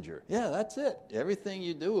messenger. Yeah, that's it. Everything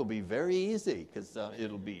you do will be very easy because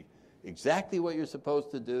it'll be exactly what you're supposed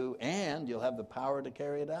to do, and you'll have the power to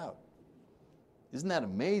carry it out. Isn't that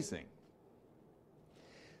amazing?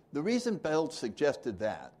 The reason Bill suggested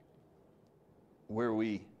that, where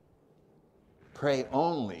we pray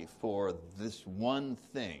only for this one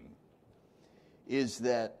thing, is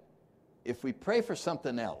that if we pray for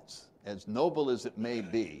something else, as noble as it may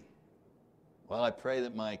be, well, I pray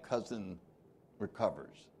that my cousin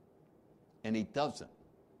recovers, and he doesn't.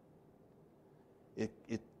 It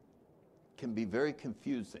can be very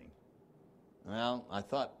confusing. Well, I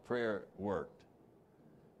thought prayer worked.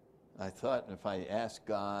 I thought if I asked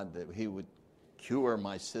God that He would cure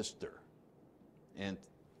my sister. And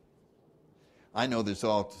I know there's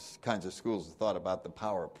all kinds of schools of thought about the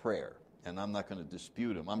power of prayer, and I'm not going to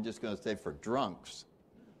dispute them. I'm just going to say for drunks,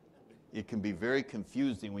 it can be very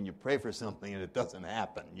confusing when you pray for something and it doesn't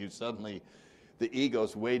happen. You suddenly, the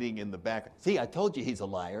ego's waiting in the back. See, I told you he's a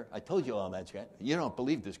liar. I told you all that shit. You don't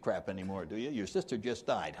believe this crap anymore, do you? Your sister just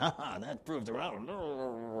died. That proves it.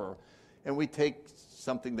 And we take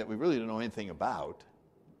something that we really don't know anything about,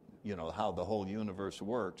 you know, how the whole universe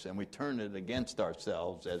works, and we turn it against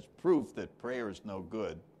ourselves as proof that prayer is no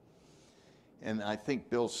good. And I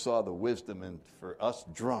think Bill saw the wisdom in, for us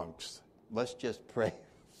drunks, let's just pray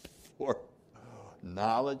for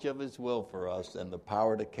knowledge of His will for us and the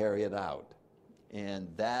power to carry it out. And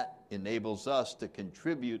that enables us to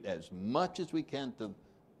contribute as much as we can to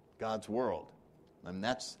God's world. And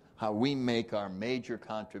that's how we make our major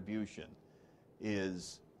contribution,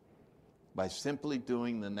 is by simply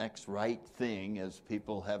doing the next right thing, as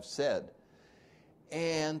people have said.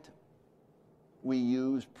 And we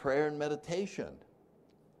use prayer and meditation.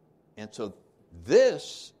 And so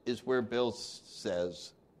this is where Bill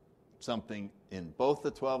says something in both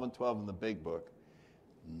the 12 and 12 and the Big Book.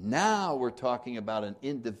 Now we're talking about an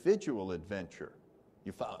individual adventure.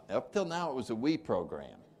 Up till now it was a we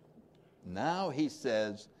program. Now he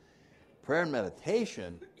says prayer and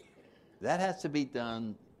meditation, that has to be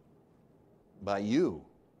done by you.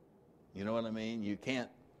 You know what I mean? You can't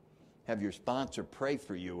have your sponsor pray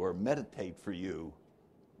for you or meditate for you.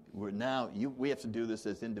 We have to do this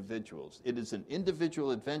as individuals. It is an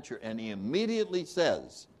individual adventure, and he immediately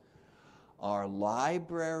says, our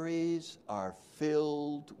libraries are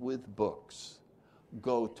filled with books.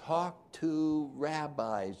 Go talk to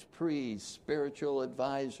rabbis, priests, spiritual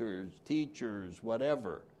advisors, teachers,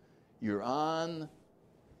 whatever. You're on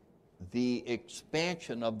the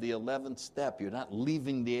expansion of the 11th step. You're not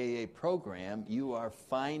leaving the AA program. You are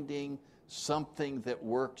finding something that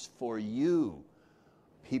works for you.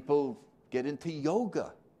 People get into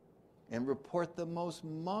yoga and report the most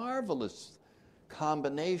marvelous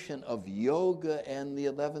combination of yoga and the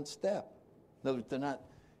 11th step. In other words, they're not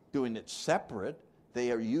doing it separate.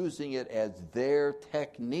 They are using it as their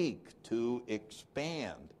technique to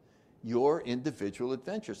expand your individual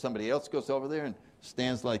adventure. Somebody else goes over there and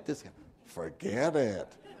stands like this. Forget it.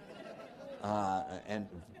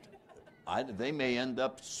 They may end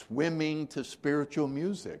up swimming to spiritual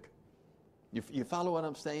music. You follow what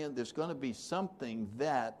I'm saying? There's going to be something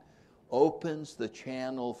that opens the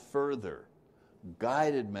channel further.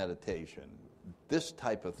 Guided meditation, this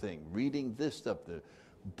type of thing, reading this stuff, the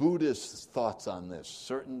Buddhist thoughts on this,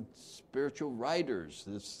 certain spiritual writers,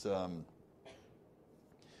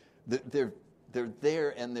 they're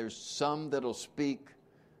there, and there's some that'll speak,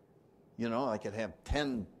 I could have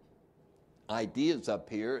 10 ideas up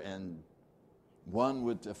here, and one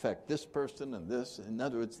would affect this person and this. In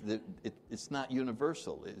other words, it's not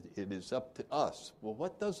universal. It is up to us. Well,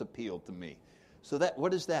 what does appeal to me? So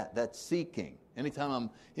what is that? That's seeking. Anytime I'm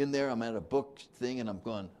in there, I'm at a book thing, and I'm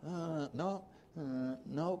going, no.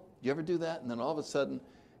 You ever do that? And then all of a sudden,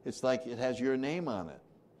 it's like it has your name on it.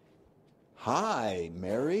 Hi,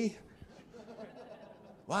 Mary.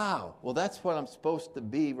 Wow. Well, that's what I'm supposed to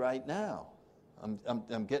be right now.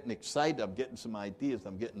 I'm getting excited. I'm getting some ideas.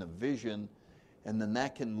 I'm getting a vision, and then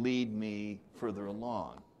that can lead me further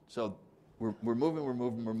along. So we're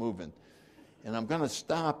moving. And I'm going to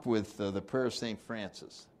stop with the prayer of St.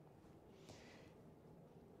 Francis.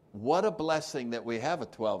 What a blessing that we have a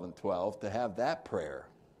 12 and 12 to have that prayer.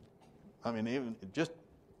 I mean, even just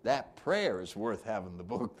that prayer is worth having the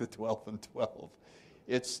book, the 12 and 12.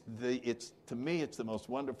 To me, it's the most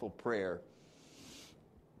wonderful prayer.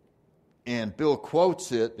 And Bill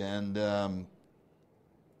quotes it, and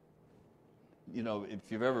if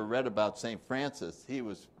you've ever read about St. Francis, he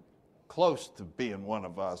was close to being one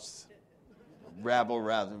of us. Rabble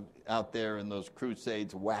out there in those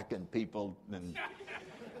crusades whacking people, and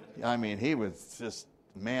he was just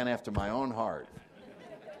a man after my own heart.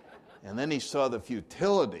 And then he saw the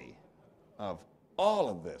futility of all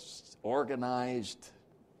of this, organized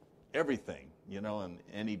everything,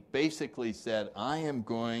 and he basically said, I am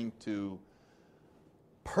going to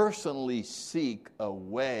personally seek a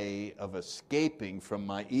way of escaping from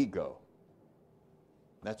my ego.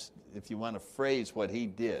 That's, if you want to phrase what he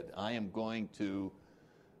did, I am going to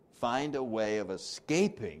find a way of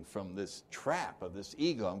escaping from this trap of this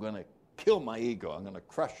ego. I'm going to kill my ego. I'm going to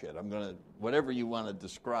crush it. I'm going to, whatever you want to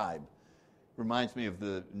describe. Reminds me of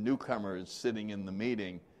the newcomers sitting in the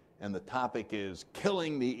meeting, and the topic is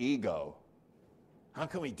killing the ego. How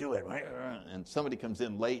can we do it? And somebody comes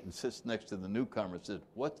in late and sits next to the newcomer and says,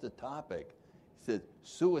 what's the topic? He said,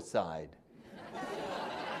 suicide.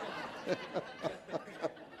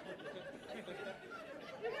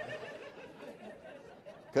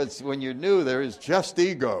 Because when you're new, there is just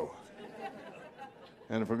ego.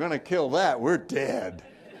 And if we're going to kill that, we're dead.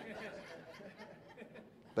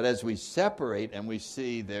 But as we separate and we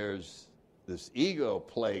see there's this ego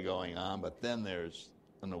play going on, but then there's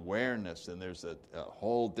an awareness and there's a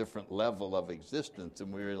whole different level of existence,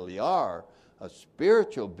 and we really are a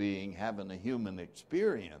spiritual being having a human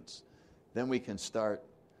experience, then we can start.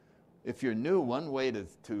 If you're new, one way to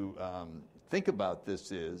think about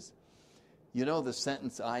this is, the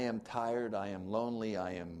sentence, I am tired, I am lonely,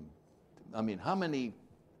 how many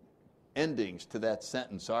endings to that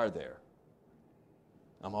sentence are there?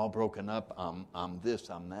 I'm all broken up, I'm this,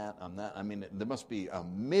 I'm that. There must be a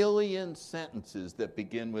million sentences that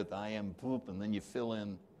begin with I am poop, and then you fill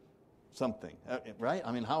in something, right?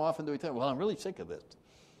 How often do we tell, well, I'm really sick of this.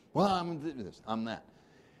 Well, I'm this, I'm that.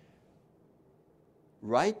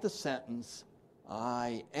 Write the sentence,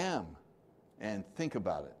 I am, and think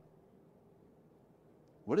about it.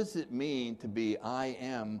 What does it mean to be I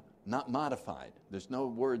am, not modified? There's no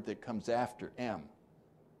word that comes after am.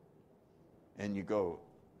 And you go,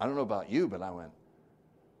 I don't know about you, but I went,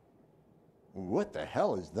 what the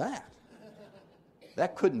hell is that?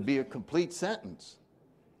 That couldn't be a complete sentence.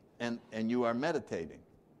 And you are meditating.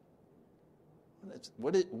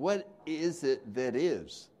 What is it that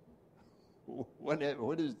is? What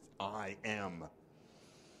is I am?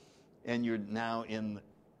 And you're now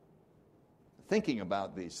thinking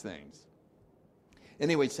about these things.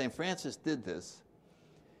 Anyway, St. Francis did this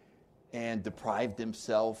and deprived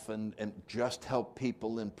himself and just helped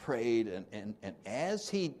people and prayed. And as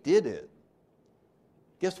he did it,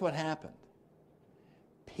 guess what happened?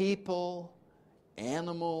 People,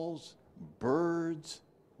 animals, birds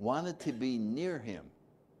wanted to be near him.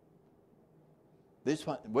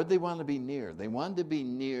 What did they want to be near? They wanted to be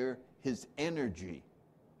near his energy.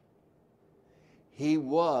 He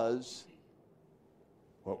was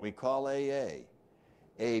what we call AA,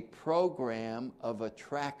 a program of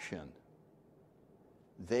attraction.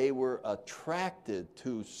 They were attracted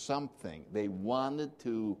to something. They wanted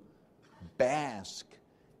to bask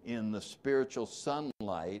in the spiritual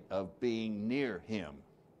sunlight of being near him.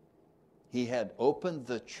 He had opened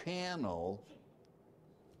the channel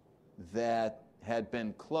that had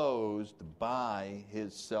been closed by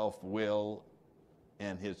his self-will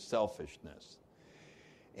and his selfishness.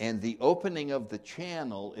 And the opening of the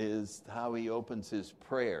channel is how he opens his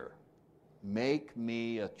prayer. Make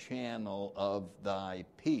me a channel of thy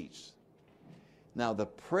peace. Now, the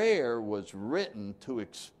prayer was written to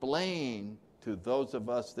explain to those of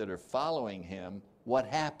us that are following him what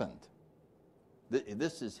happened.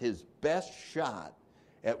 This is his best shot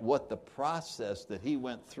at what the process that he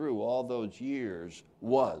went through all those years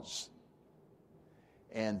was.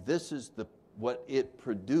 And this is what it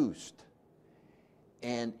produced.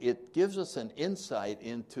 And it gives us an insight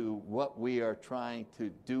into what we are trying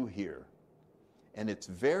to do here. And it's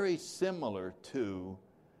very similar to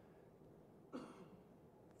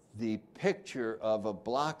the picture of a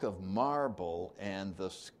block of marble, and the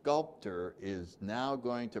sculptor is now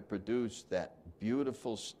going to produce that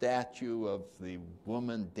beautiful statue of the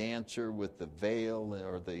woman dancer with the veil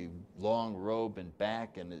or the long robe and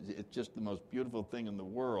back, and it's just the most beautiful thing in the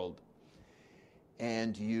world.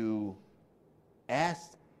 And you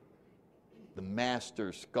ask the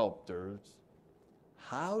master sculptors,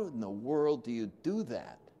 how in the world do you do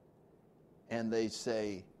that? And they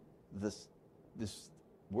say, this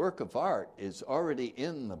work of art is already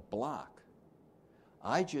in the block.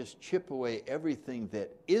 I just chip away everything that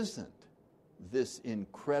isn't this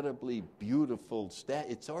incredibly beautiful statue.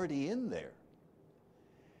 It's already in there.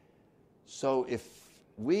 So if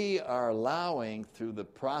we are allowing, through the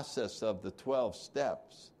process of the 12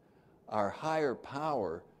 steps, our higher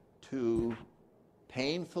power to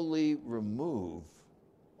painfully remove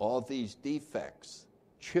all these defects,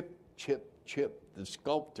 chip, the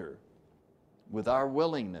sculptor, with our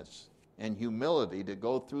willingness and humility to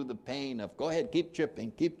go through the pain of, go ahead, keep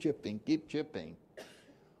chipping.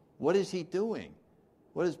 What is he doing?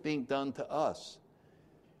 What is being done to us?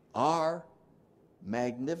 Our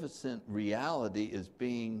magnificent reality is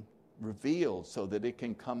being revealed so that it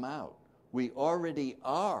can come out. We already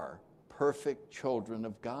are perfect children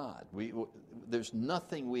of God. There's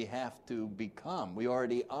nothing we have to become. We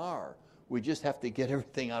already are. We just have to get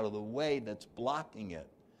everything out of the way that's blocking it.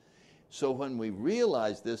 So when we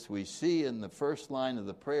realize this, we see in the first line of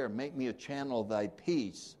the prayer, make me a channel of thy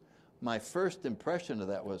peace. My first impression of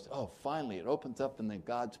that was, oh, finally, it opens up and then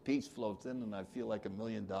God's peace flows in and I feel like $1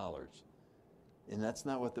 million. And that's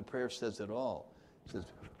not what the prayer says at all. It says,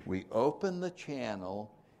 we open the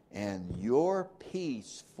channel and your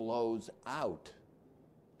peace flows out.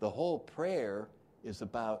 The whole prayer is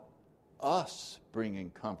about us bringing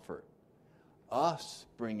comfort, us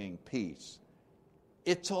bringing peace.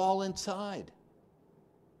 It's all inside.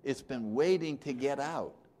 It's been waiting to get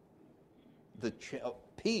out. The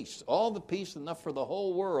peace, all the peace enough for the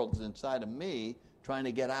whole world is inside of me trying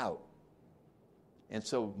to get out. And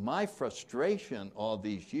so my frustration all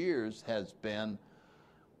these years has been,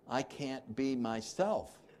 I can't be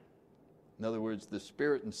myself. In other words, the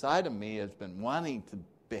spirit inside of me has been wanting to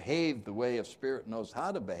behave the way a spirit knows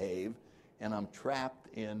how to behave, and I'm trapped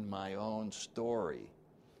in my own story.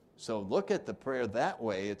 So look at the prayer that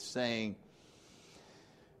way. It's saying,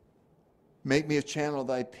 make me a channel of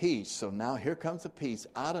thy peace. So now here comes the peace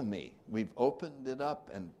out of me. We've opened it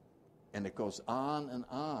up, and it goes on and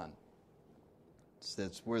on. It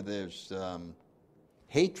says, where there's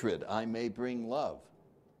hatred, I may bring love.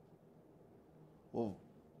 Well,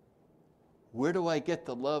 where do I get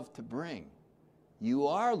the love to bring? You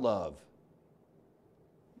are love.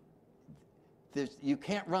 You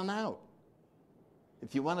can't run out.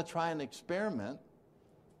 If you want to try an experiment,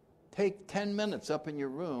 take 10 minutes up in your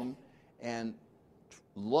room and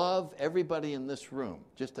love everybody in this room.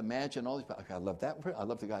 Just imagine all these people. Okay, I love that one. I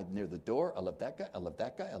love the guy near the door. I love that guy. I love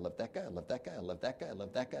that guy. I love that guy. I love that guy. I love that guy. I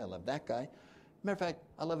love that guy. I love that guy. Matter of fact,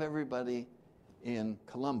 I love everybody in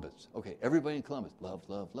Columbus. Okay, everybody in Columbus. Love,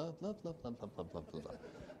 love, love, love, love, love, love, love, love, love.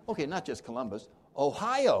 Okay, not just Columbus.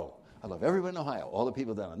 Ohio. I love everyone in Ohio. All the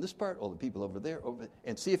people down in this part, all the people over there,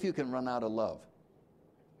 and see if you can run out of love.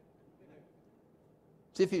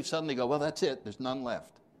 See if you suddenly go, well, that's it. There's none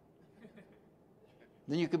left.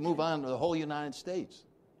 Then you could move on to the whole United States.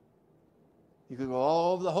 You could go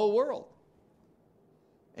all over the whole world.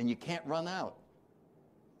 And you can't run out.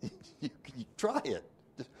 you try it.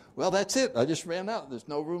 Well, that's it. I just ran out. There's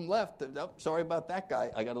no room left. Oh, sorry about that guy.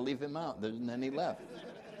 I got to leave him out. There isn't any left.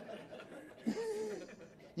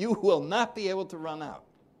 You will not be able to run out.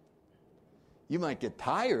 You might get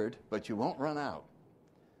tired, but you won't run out.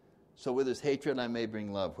 So where there's hatred, I may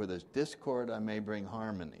bring love. Where there's discord, I may bring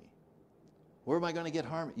harmony. Where am I going to get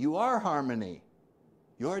harmony? You are harmony.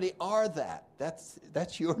 You already are that.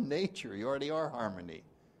 That's your nature. You already are harmony.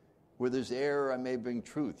 Where there's error, I may bring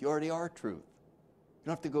truth. You already are truth. You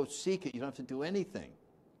don't have to go seek it. You don't have to do anything.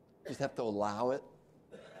 You just have to allow it.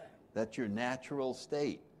 That's your natural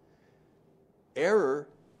state. Error,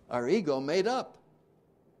 our ego made up.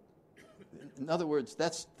 In other words,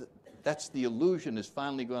 that's the illusion is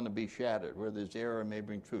finally going to be shattered. Where there's error, I may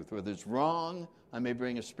bring truth. Where there's wrong, I may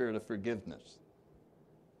bring a spirit of forgiveness.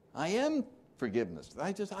 I am forgiveness.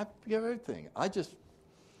 I forgive everything.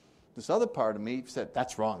 This other part of me said,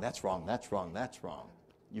 that's wrong, that's wrong, that's wrong, that's wrong.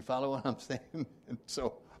 You follow what I'm saying? And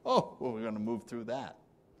so, we're going to move through that.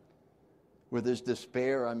 Where there's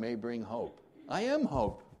despair, I may bring hope. I am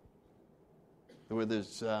hope. Where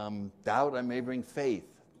there's doubt, I may bring faith.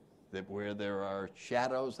 That where there are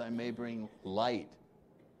shadows, I may bring light.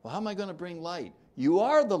 Well, how am I going to bring light? You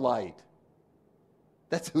are the light.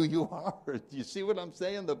 That's who you are. You see what I'm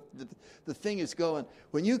saying? The thing is going,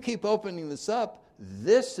 when you keep opening this up,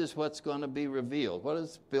 this is what's going to be revealed. What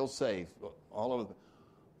does Bill say? All of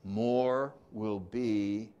more will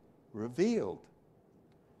be revealed.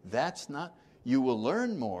 That's not, you will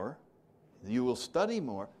learn more, you will study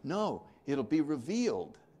more. No, it'll be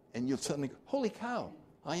revealed. And you'll suddenly go, holy cow,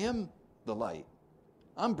 I am the light.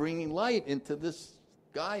 I'm bringing light into this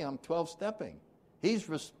guy I'm 12-stepping. He's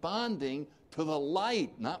responding to the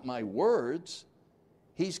light, not my words.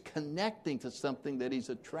 He's connecting to something that he's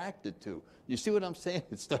attracted to. You see what I'm saying?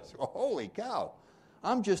 It starts, holy cow,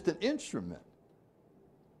 I'm just an instrument.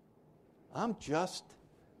 I'm just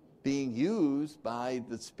being used by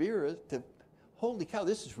the Spirit to, holy cow,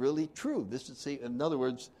 this is really true. In other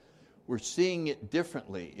words, we're seeing it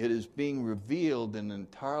differently. It is being revealed in an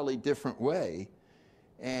entirely different way.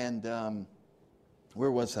 And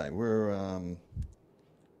where was I?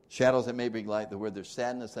 Shadows that may bring light. Where there's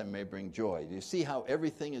sadness that may bring joy. Do you see how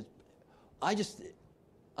everything is?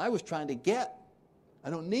 I was trying to get. I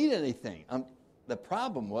don't need anything. The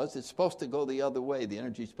problem was it's supposed to go the other way. The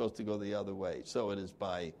energy is supposed to go the other way. So it is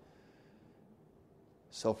by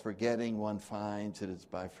self-forgetting one finds. It is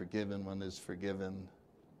by forgiving one is forgiven.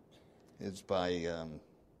 It's by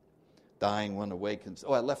dying one awakens.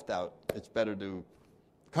 I left out. It's better to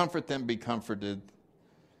comfort than be comforted,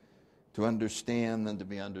 to understand than to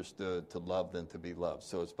be understood, to love than to be loved.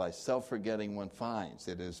 So it's by self-forgetting one finds.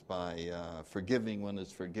 It is by forgiving one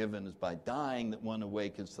is forgiven. It's by dying that one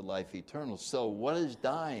awakens to life eternal. So what is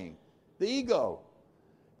dying? The ego.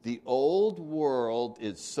 The old world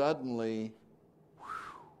is suddenly,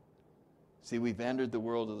 see, we've entered the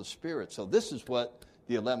world of the Spirit. So this is what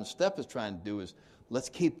the 11th step is trying to do is let's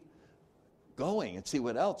keep going and see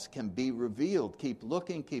what else can be revealed. Keep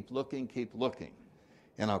looking, keep looking, keep looking.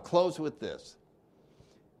 And I'll close with this.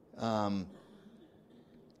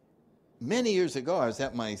 Many years ago, I was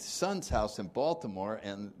at my son's house in Baltimore,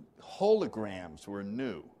 and holograms were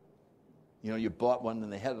new. You know, you bought one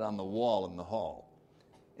and they had it on the wall in the hall.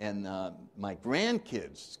 And my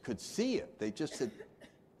grandkids could see it. They just said,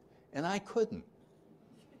 and I couldn't.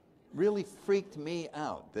 Really freaked me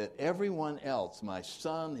out that everyone else, my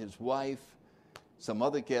son, his wife, some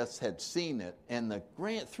other guests had seen it, and the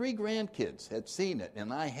three grandkids had seen it,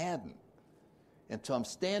 and I hadn't. And so I'm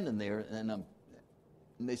standing there, and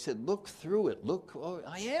they said, look through it. Look,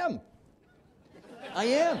 I am.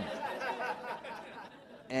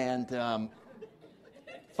 And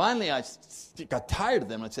finally, I got tired of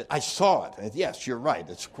them. I said, I saw it. And, yes, you're right.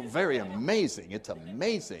 It's very amazing. It's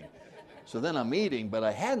amazing. So then I'm eating, but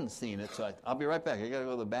I hadn't seen it, so I'll be right back. I got to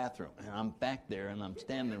go to the bathroom. And I'm back there, and I'm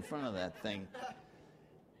standing in front of that thing.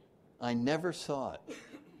 I never saw it.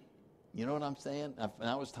 You know what I'm saying?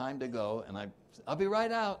 Now it was time to go, and I'll be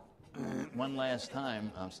right out. One last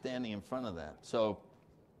time, I'm standing in front of that. So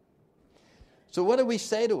what do we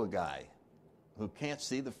say to a guy who can't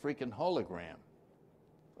see the freaking hologram?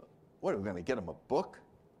 What, are we going to get him a book?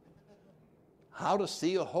 How to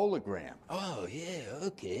see a hologram. Oh, yeah,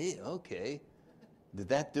 okay. Did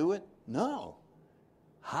that do it? No.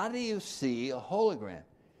 How do you see a hologram?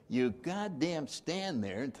 You goddamn stand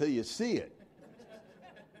there until you see it.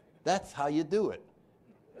 That's how you do it.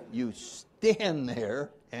 You stand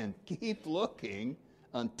there and keep looking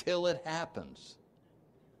until it happens.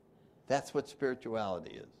 That's what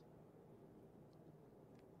spirituality is.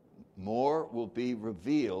 More will be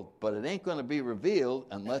revealed, but it ain't going to be revealed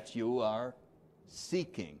unless you are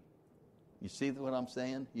seeking. You see what I'm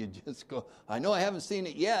saying? You just go, I know I haven't seen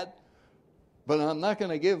it yet, but I'm not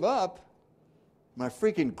going to give up. My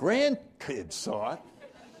freaking grandkids saw it.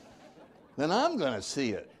 Then I'm going to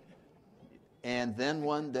see it. And then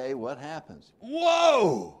one day, what happens?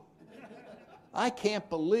 Whoa! I can't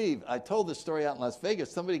believe, I told this story out in Las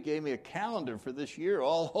Vegas, somebody gave me a calendar for this year,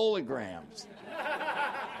 all holograms.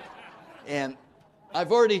 And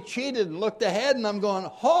I've already cheated and looked ahead, and I'm going,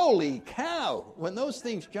 holy cow. When those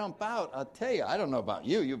things jump out, I'll tell you, I don't know about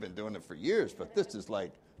you, you've been doing it for years, but this is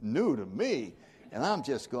like new to me. And I'm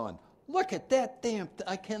just going, look at that damn,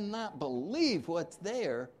 I cannot believe what's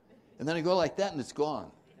there. And then I go like that, and it's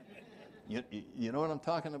gone. You know what I'm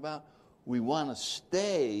talking about? We want to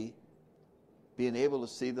stay being able to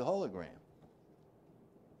see the hologram.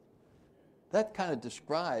 That kind of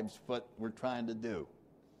describes what we're trying to do.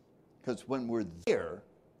 Because when we're there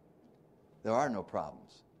are no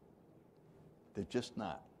problems. They're just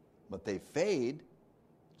not. But they fade,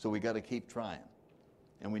 so we got to keep trying.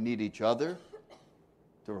 And we need each other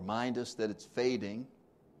to remind us that it's fading,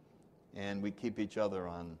 and we keep each other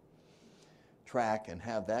on track and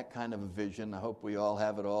have that kind of a vision. I hope we all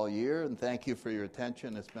have it all year, and thank you for your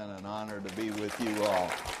attention. It's been an honor to be with you all.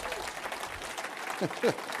 Thank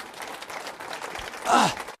you.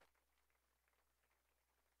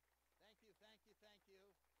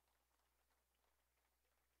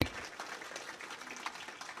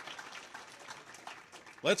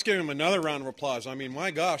 Let's give him another round of applause. I mean,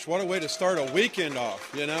 my gosh, what a way to start a weekend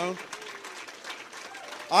off, you know?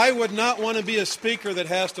 I would not want to be a speaker that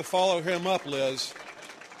has to follow him up, Liz,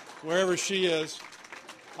 wherever she is.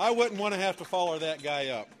 I wouldn't want to have to follow that guy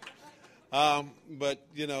up. But,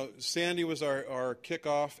 you know, Sandy was our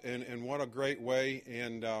kickoff, and what a great way.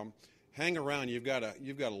 And hang around. You've got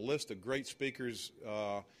a list of great speakers.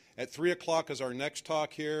 At 3 o'clock is our next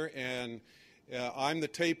talk here, and I'm the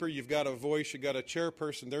taper. You've got a voice. You've got a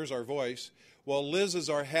chairperson. There's our voice. Well, Liz is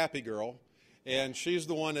our happy girl. And she's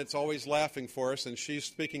the one that's always laughing for us, and she's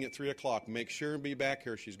speaking at 3 o'clock. Make sure and be back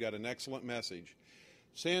here. She's got an excellent message.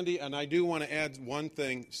 Sandy, and I do want to add one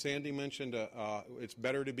thing. Sandy mentioned it's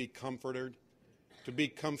better to be comforted, to be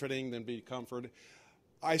comforting than be comforted.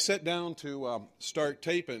 I sat down to start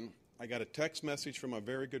taping. I got a text message from a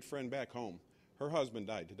very good friend back home. Her husband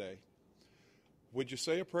died today. Would you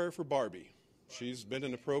say a prayer for Barbie? She's been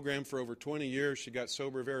in the program for over 20 years. She got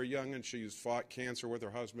sober very young, and she's fought cancer with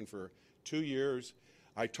her husband for 2 years.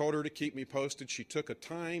 I told her to keep me posted. She took a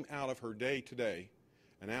time out of her day today,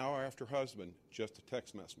 an hour after her husband, just to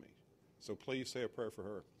text message me. So please say a prayer for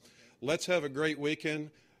her. Let's have a great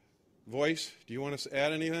weekend. Voice, do you want us to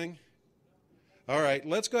add anything? All right,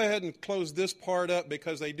 let's go ahead and close this part up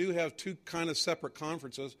because they do have two kind of separate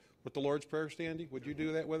conferences. With the Lord's Prayer, Sandy, would you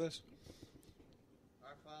do that with us?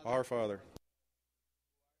 Our Father.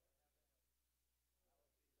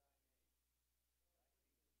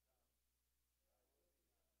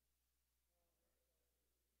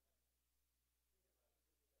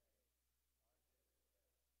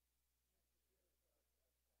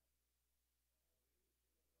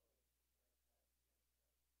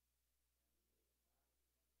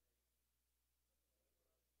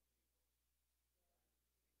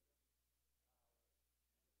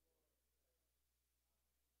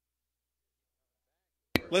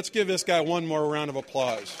 Let's give this guy one more round of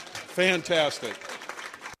applause. Fantastic.